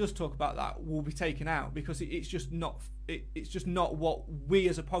anything that he does talk about that will be taken out, because it's just not what we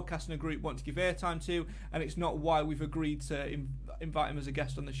as a podcast and a group want to give airtime to, and it's not why we've agreed to invite him as a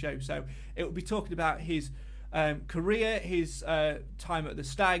guest on the show. So it will be talking about his career, his time at the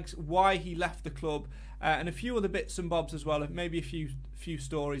Stags, why he left the club, and a few other bits and bobs as well, maybe a few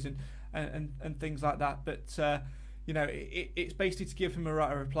stories and things like that. But it's basically to give him a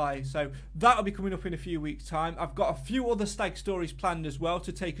right of reply. So that'll be coming up in a few weeks' time. I've got a few other Stag Stories planned as well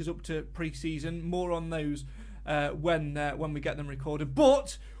to take us up to pre-season. More on those when we get them recorded.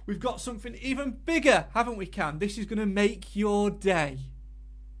 But we've got something even bigger, haven't we, Cam? This is going to make your day.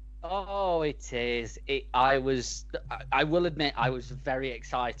 Oh, it is. I will admit, I was very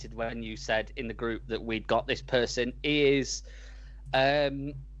excited when you said in the group that we'd got this person. He is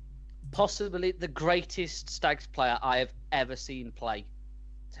possibly the greatest Stags player I have ever seen play.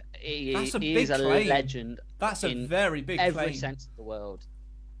 He is a legend. That's a very big claim. Every sense of the word.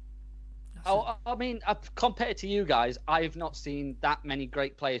 I mean, compared to you guys, I've not seen that many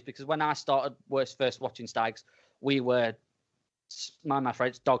great players, because when I started first watching Stags, we were, my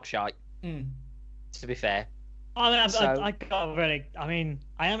French, dog shite. To be fair. I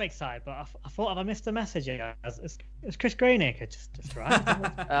am excited, but I thought, have I missed a message here? It's Chris Greenacre just right?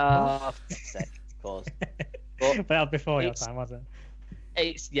 Of course. But that was before your time, wasn't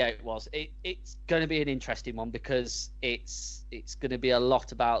it? It was. It's going to be an interesting one, because it's going to be a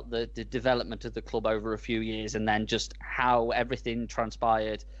lot about the development of the club over a few years, and then just how everything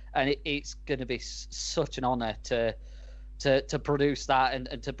transpired. And it's going to be such an honour to produce that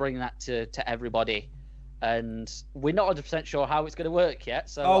and to bring that to everybody. And we're not 100% sure how it's going to work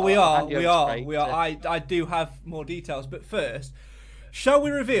yet. So we are. I do have more details, but first, shall we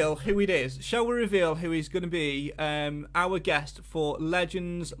reveal who it is? Shall we reveal who is going to be our guest for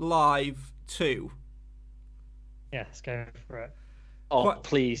Legends Live 2? Yeah, let's go for it.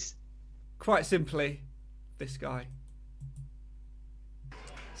 Please. Quite simply, this guy.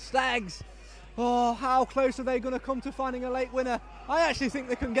 Stags. Oh, how close are they going to come to finding a late winner? I actually think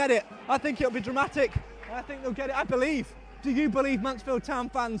they can get it. I think it'll be dramatic. I think they'll get it. I believe. Do you believe, Mansfield Town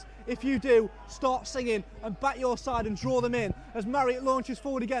fans? If you do, start singing and back your side and draw them in. As Marriott launches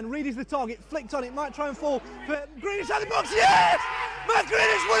forward again, Reedy's the target, flicked on it, might try and fall. But Green inside the box, yes! Matt Green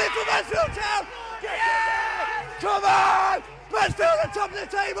has won it for Mansfield Town! Yes! Come on! Mansfield on top of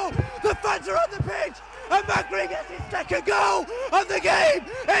the table, the fans are on the pitch, and Matt Green gets his second goal of the game.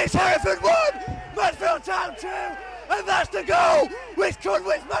 It's Hereford 1, Mansfield Town 2, and that's the goal which could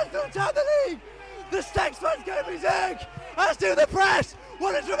win Mansfield Town the league. The Stags fans gave his egg. As do the press.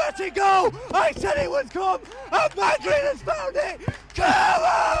 What a dramatic goal! I said it would come, and Matt Green has found it. Come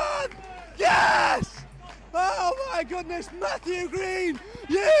on! Yes! Oh my goodness, Matthew Green,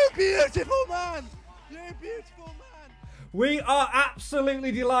 you beautiful man! You beautiful man! We are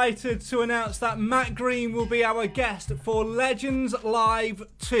absolutely delighted to announce that Matt Green will be our guest for Legends Live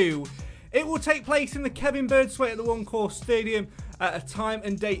 2. It will take place in the Kevin Birdsway at the One Course Stadium at a time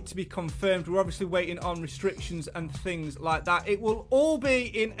and date to be confirmed. We're obviously waiting on restrictions and things like that. It will all be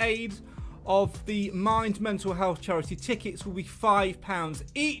in aid of the Mind Mental Health charity. Tickets will be £5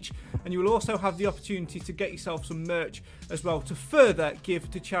 each, and you will also have the opportunity to get yourself some merch as well to further give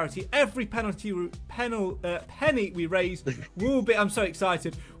to charity. Every penny we raise will be, I'm so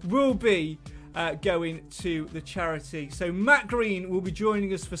excited, will be going to the charity. So Matt Green will be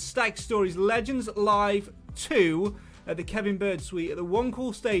joining us for Stag Stories Legends Live 2 at the Kevin Bird Suite at the One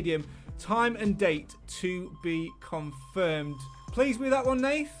Call Stadium. Time and date to be confirmed. Pleased with that one,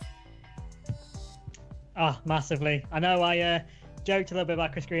 Nath? Massively. I know I joked a little bit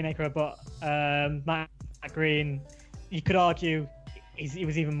about Chris Greenacre, but Matt Green, you could argue he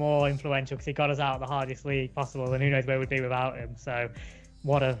was even more influential because he got us out of the hardest league possible, and who knows where we'd be without him. So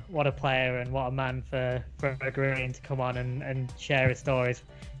what a player and what a man for Green to come on and share his stories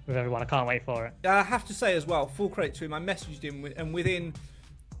with everyone. I can't wait for it. I have to say as well, full credit to him, I messaged him and within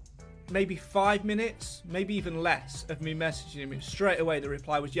maybe 5 minutes, maybe even less of me messaging him, straight away the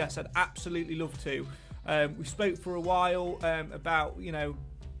reply was yes, I'd absolutely love to. We spoke for a while about,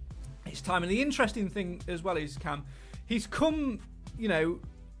 his time, and the interesting thing as well is, Cam, he's come,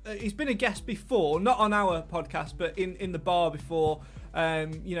 he's been a guest before, not on our podcast, but in the bar before,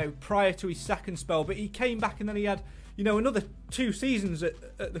 prior to his second spell, but he came back and then he had another 2 seasons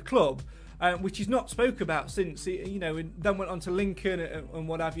at the club, which he's not spoke about since. And then went on to Lincoln and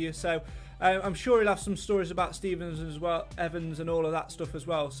what have you. So I'm sure he'll have some stories about Stevens as well, Evans and all of that stuff as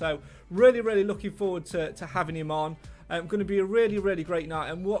well. So really, really looking forward to having him on. Going to be a really, really great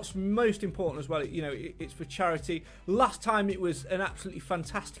night. And what's most important as well, it's for charity. Last time it was an absolutely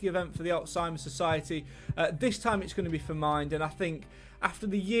fantastic event for the Alzheimer's Society. This time it's going to be for Mind. And I think after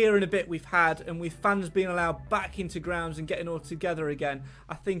the year and a bit we've had, and with fans being allowed back into grounds and getting all together again,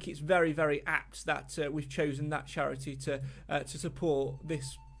 I think it's very, very apt that we've chosen that charity to support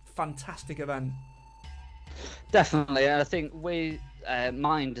this fantastic event. Definitely, and I think we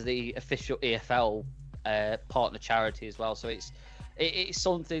Mind the official EFL partner charity as well. So it's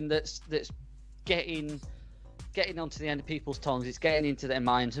something that's getting onto the end of people's tongues. It's getting into their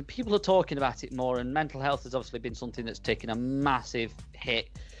minds, and people are talking about it more. And mental health has obviously been something that's taken a massive hit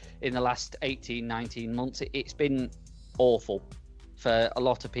in the last 18, 19 months. It's been awful for a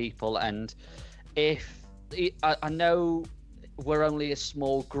lot of people, and I know we're only a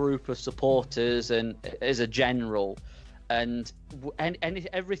small group of supporters and as a general, and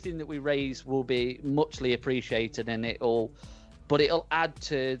everything that we raise will be muchly appreciated, and it'll add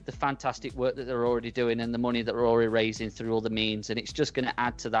to the fantastic work that they're already doing and the money that we're already raising through all the means, and it's just going to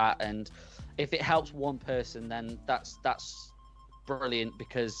add to that. And if it helps one person, then that's brilliant,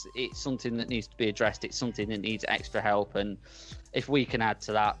 because it's something that needs to be addressed. It's something that needs extra help, and if we can add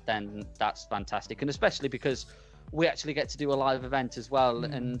to that, then that's fantastic. And especially because we actually get to do a live event as well.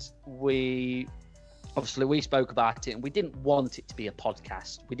 And we spoke about it, and we didn't want it to be a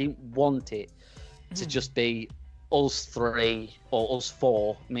podcast. We didn't want it to just be us 3 or us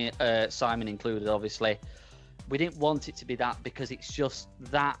 4, me, Simon included, obviously. We didn't want it to be that, because it's just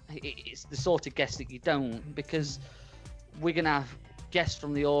that it's the sort of guest that you don't, because we're gonna have guests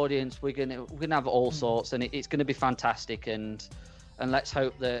from the audience, we're gonna have all sorts, and it's gonna be fantastic. And let's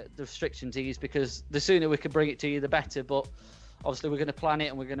hope that the restrictions ease, because the sooner we can bring it to you, the better. But obviously we're going to plan it,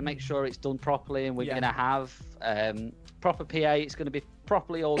 and we're going to make sure it's done properly, and we're going to have proper PA. It's going to be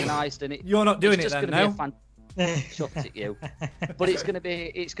properly organised, and you're not doing it then, no? Shut it, you. But it's going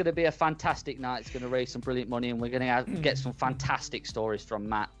to be a fantastic night. It's going to raise some brilliant money, and we're going to get some fantastic stories from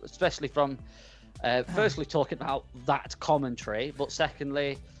Matt, especially from firstly talking about that commentary, but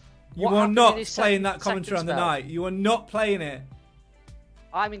secondly, you are not playing that commentary on the night. You are not playing it.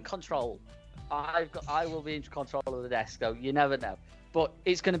 I'm in control. I will be in control of the desk, so you never know. But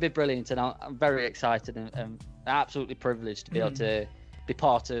it's going to be brilliant, and I'm very excited and absolutely privileged to be able to be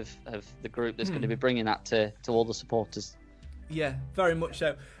part of the group that's going to be bringing that to all the supporters. Yeah, very much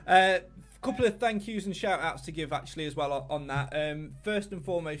so. Couple of thank yous and shout outs to give actually as well on that. First and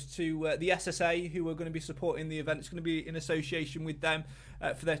foremost to the SSA, who are going to be supporting the event. It's going to be in association with them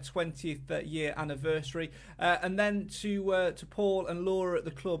for their 20th year anniversary. And then to Paul and Laura at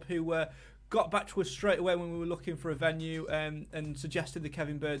the club, who got back to us straight away when we were looking for a venue and suggested the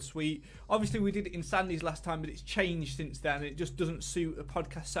Kevin Bird Suite. Obviously, we did it in Sandy's last time, but it's changed since then. It just doesn't suit a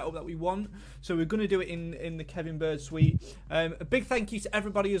podcast setup that we want. So we're going to do it in the Kevin Bird Suite. A big thank you to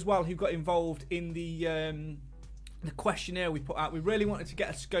everybody as well who got involved in the questionnaire we put out. We really wanted to get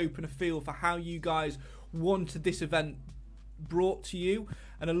a scope and a feel for how you guys wanted this event brought to you,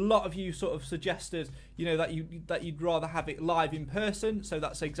 and a lot of you sort of suggested, that you'd rather have it live in person, so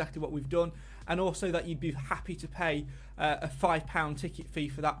that's exactly what we've done, and also that you'd be happy to pay a £5 ticket fee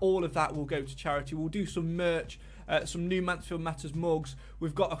for that. All of that will go to charity. We'll do some merch, some new Mansfield Matters mugs.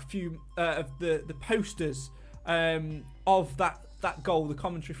 We've got a few of the posters of that goal, the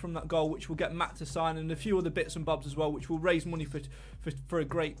commentary from that goal, which will get Matt to sign, and a few other bits and bobs as well, which will raise money for a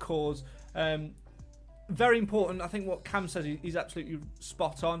great cause. Very important. I think what Cam says is absolutely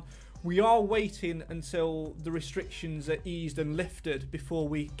spot on. We are waiting until the restrictions are eased and lifted before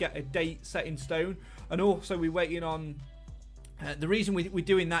we get a date set in stone. And also we're waiting on... the reason we're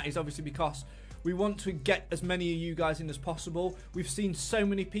doing that is obviously because we want to get as many of you guys in as possible. We've seen so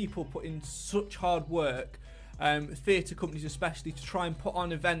many people put in such hard work, theatre companies especially, to try and put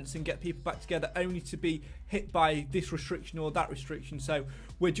on events and get people back together, only to be hit by this restriction or that restriction. So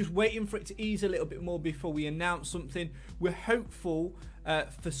we're just waiting for it to ease a little bit more before we announce something. We're hopeful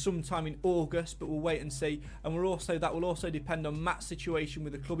for some time in August, but we'll wait and see. And that will also depend on Matt's situation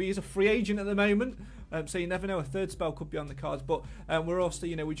with the club. He is a free agent at the moment, so you never know, a third spell could be on the cards. But we're also,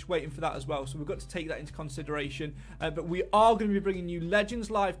 we're just waiting for that as well. So we've got to take that into consideration. But we are going to be bringing you Legends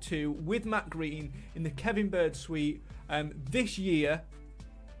Live 2 with Matt Green in the Kevin Bird Suite this year.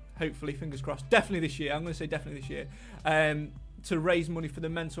 Hopefully, fingers crossed. Definitely this year. I'm going to say definitely this year. To raise money for the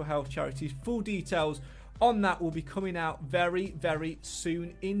mental health charities. Full details on that will be coming out very, very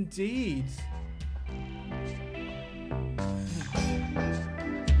soon indeed.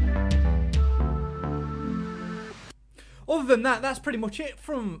 Other than that, that's pretty much it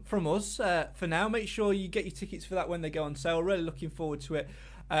from us for now. Make sure you get your tickets for that when they go on sale. Really looking forward to it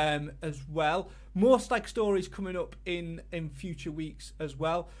as well. More Stag stories coming up in future weeks as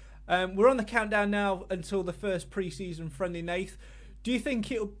well. We're on the countdown now until the first pre-season friendly, Nath. Do you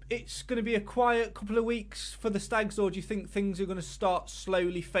think it's going to be a quiet couple of weeks for the Stags, or do you think things are going to start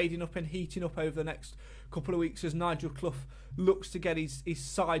slowly fading up and heating up over the next couple of weeks as Nigel Clough looks to get his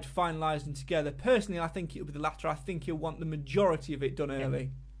side finalised and together? Personally, I think it'll be the latter. I think he'll want the majority of it done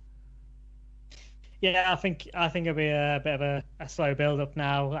early. Yeah, I think it'll be a bit of a slow build-up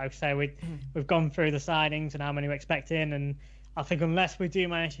now. Like I say, we've gone through the signings and how many we're expecting, and I think unless we do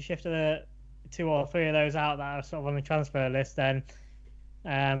manage to shift the 2 or 3 of those out that are sort of on the transfer list, then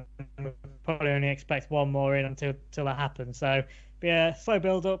we'll probably only expect one more in until that happens. So be a slow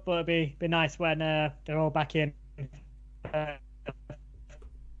build up, but it'll be nice when they're all back in for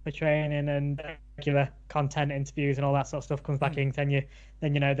training and regular content, interviews and all that sort of stuff comes back in. Then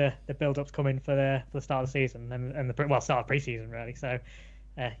you know the build up's coming for the start of the season and the start of pre-season really. So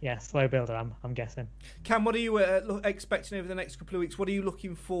slow builder, I'm guessing. Cam, what are you expecting over the next couple of weeks? What are you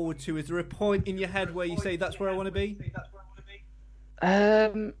looking forward to? Is there a point in your head where you say that's where I want to be?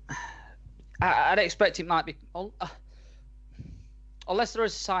 I'd expect it might be, unless there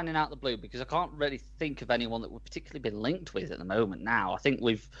is signing out the blue, because I can't really think of anyone that we've particularly been linked with at the moment. Now I think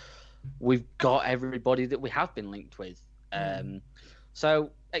we've got everybody that we have been linked with.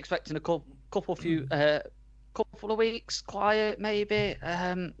 So expecting a couple of weeks quiet maybe,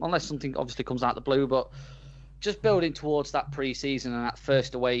 unless something obviously comes out the blue. But just building towards that pre-season and that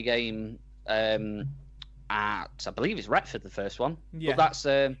first away game. I believe it's Retford, the first one. Yeah. But that's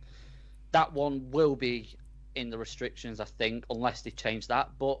that one will be in the restrictions, I think, unless they change that.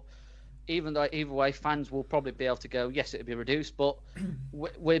 But either way, fans will probably be able to go, yes, it'll be reduced, but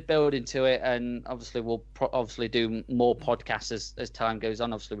we're building to it, and obviously we'll do more podcasts as time goes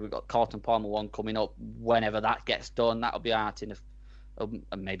on. Obviously, we've got Carlton Palmer one coming up whenever that gets done. That'll be out in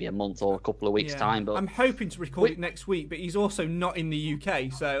maybe a month or a couple of weeks' time. But I'm hoping to record it next week, but he's also not in the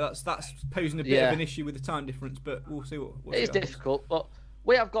UK, so that's posing a bit of an issue with the time difference. But we'll see what it's difficult. But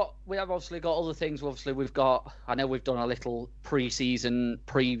We have obviously got other things. Obviously, I know we've done a little pre-season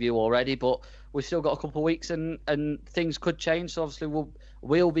preview already, but we've still got a couple of weeks, and things could change. So obviously,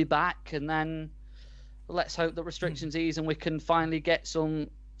 we'll be back, and then let's hope that restrictions ease and we can finally get some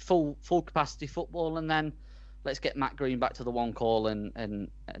full capacity football, and then let's get Matt Green back to the one call and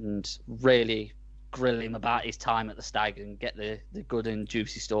really grill him about his time at the Stag and get the good and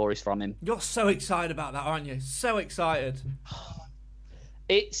juicy stories from him. You're so excited about that, aren't you? So excited.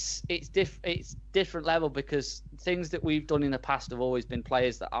 It's different level, because things that we've done in the past have always been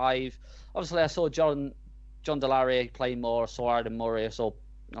players that I saw John Delarrier play more, I saw Adam Murray, I saw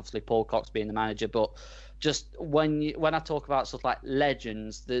obviously Paul Cox being the manager, but just when I talk about sort of like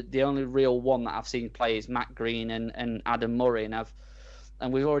legends, the only real one that I've seen play is Matt Green and Adam Murray, and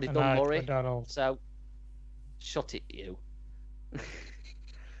we've already done Murray, McDonald. So shut it, you.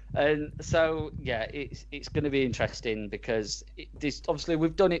 And so yeah, it's going to be interesting, because obviously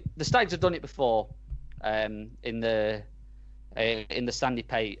we've done it. The Stags have done it before, in the Sandy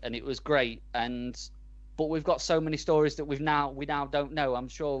Pate, and it was great. But we've got so many stories that we now don't know. I'm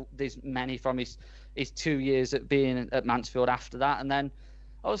sure there's many from his 2 years at being at Mansfield after that, and then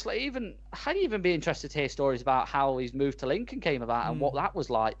obviously I'd even be interested to hear stories about how his move to Lincoln came about and what that was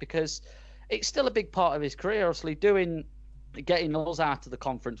like, because it's still a big part of his career. Obviously, getting us out of the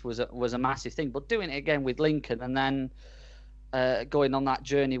conference was a massive thing, but doing it again with Lincoln and then going on that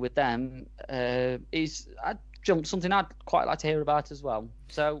journey with them is something I'd quite like to hear about as well.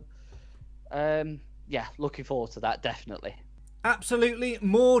 So yeah, looking forward to that, definitely. Absolutely.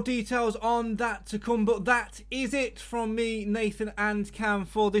 More details on that to come, but that is it from me, Nathan and Cam,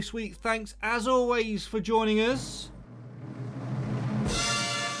 for this week. Thanks as always for joining us.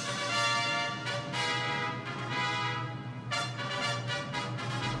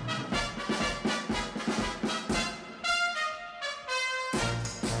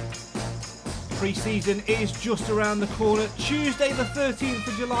 Pre-season is just around the corner. Tuesday the 13th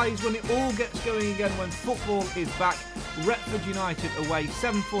of July is when it all gets going again, when football is back. Retford United away,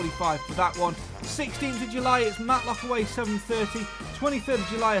 7:45 for that one. 16th of July it's Matlock away, 7:30. 23rd of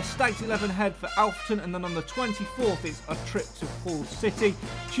July a Stags 11 head for Alfreton, and then on the 24th it's a trip to Hull City.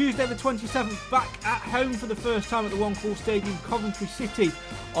 Tuesday the 27th back at home for the first time at the One Call Stadium. Coventry City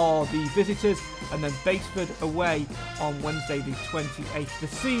are the visitors, and then Baseford away on Wednesday the 28th. The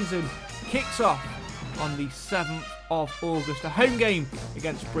season kicks off on the 7th of August, a home game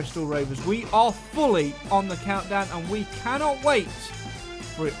against Bristol Rovers. We are fully on the countdown, and we cannot wait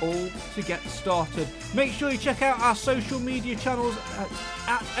for it all to get started. Make sure you check out our social media channels at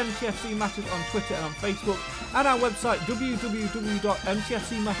MTFC Matters on Twitter and on Facebook, and our website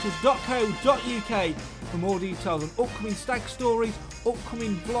www.mtfcmatters.co.uk for more details on upcoming Stag stories,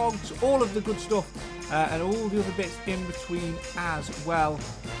 upcoming vlogs, all of the good stuff, and all the other bits in between as well.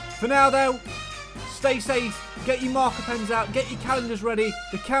 For now though, stay safe, get your marker pens out, get your calendars ready.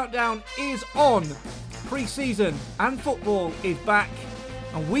 The countdown is on. Pre-season and football is back,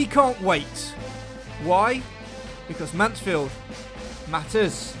 and we can't wait. Why? Because Mansfield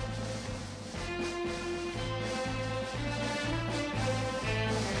matters.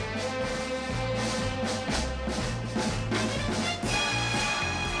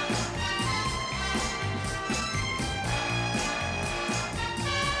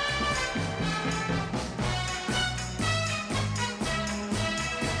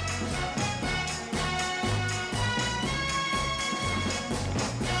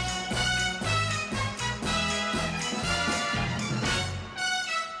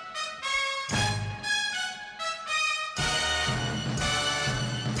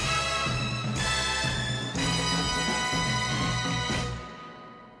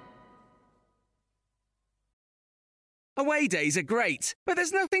 Away days are great, but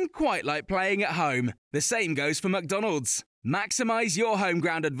there's nothing quite like playing at home. The same goes for McDonald's. Maximise your home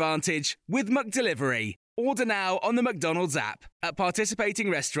ground advantage with McDelivery. Order now on the McDonald's app. At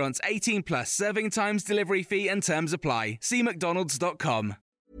participating restaurants, 18 plus, serving times, delivery fee and terms apply. See mcdonalds.com.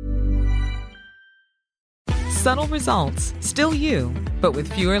 Subtle results, still you, but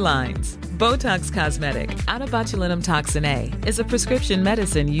with fewer lines. Botox Cosmetic, onabotulinum toxin A, is a prescription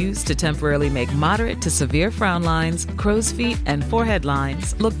medicine used to temporarily make moderate to severe frown lines, crow's feet, and forehead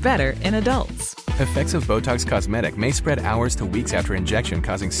lines look better in adults. Effects of Botox Cosmetic may spread hours to weeks after injection,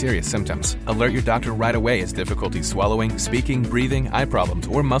 causing serious symptoms. Alert your doctor right away as difficulty swallowing, speaking, breathing, eye problems,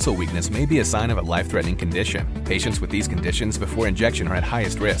 or muscle weakness may be a sign of a life-threatening condition. Patients with these conditions before injection are at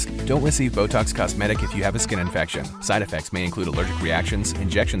highest risk. Don't receive Botox Cosmetic if you have a skin infection. Side effects may include allergic reactions,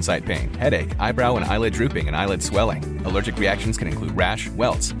 injection site pain, headache, eyebrow and eyelid drooping, and eyelid swelling. Allergic reactions can include rash,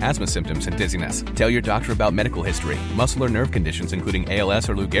 welts, asthma symptoms, and dizziness. Tell your doctor about medical history, muscle or nerve conditions including ALS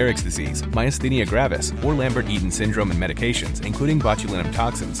or Lou Gehrig's disease, myasthenia gravis, or Lambert-Eaton syndrome, and medications, including botulinum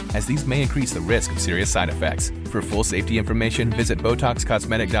toxins, as these may increase the risk of serious side effects. For full safety information, visit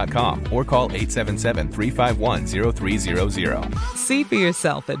BotoxCosmetic.com or call 877-351-0300. See for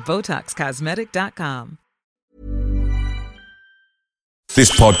yourself at BotoxCosmetic.com.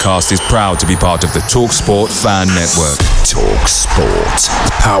 This podcast is proud to be part of the TalkSport Fan Network. TalkSport.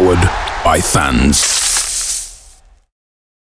 Powered by fans.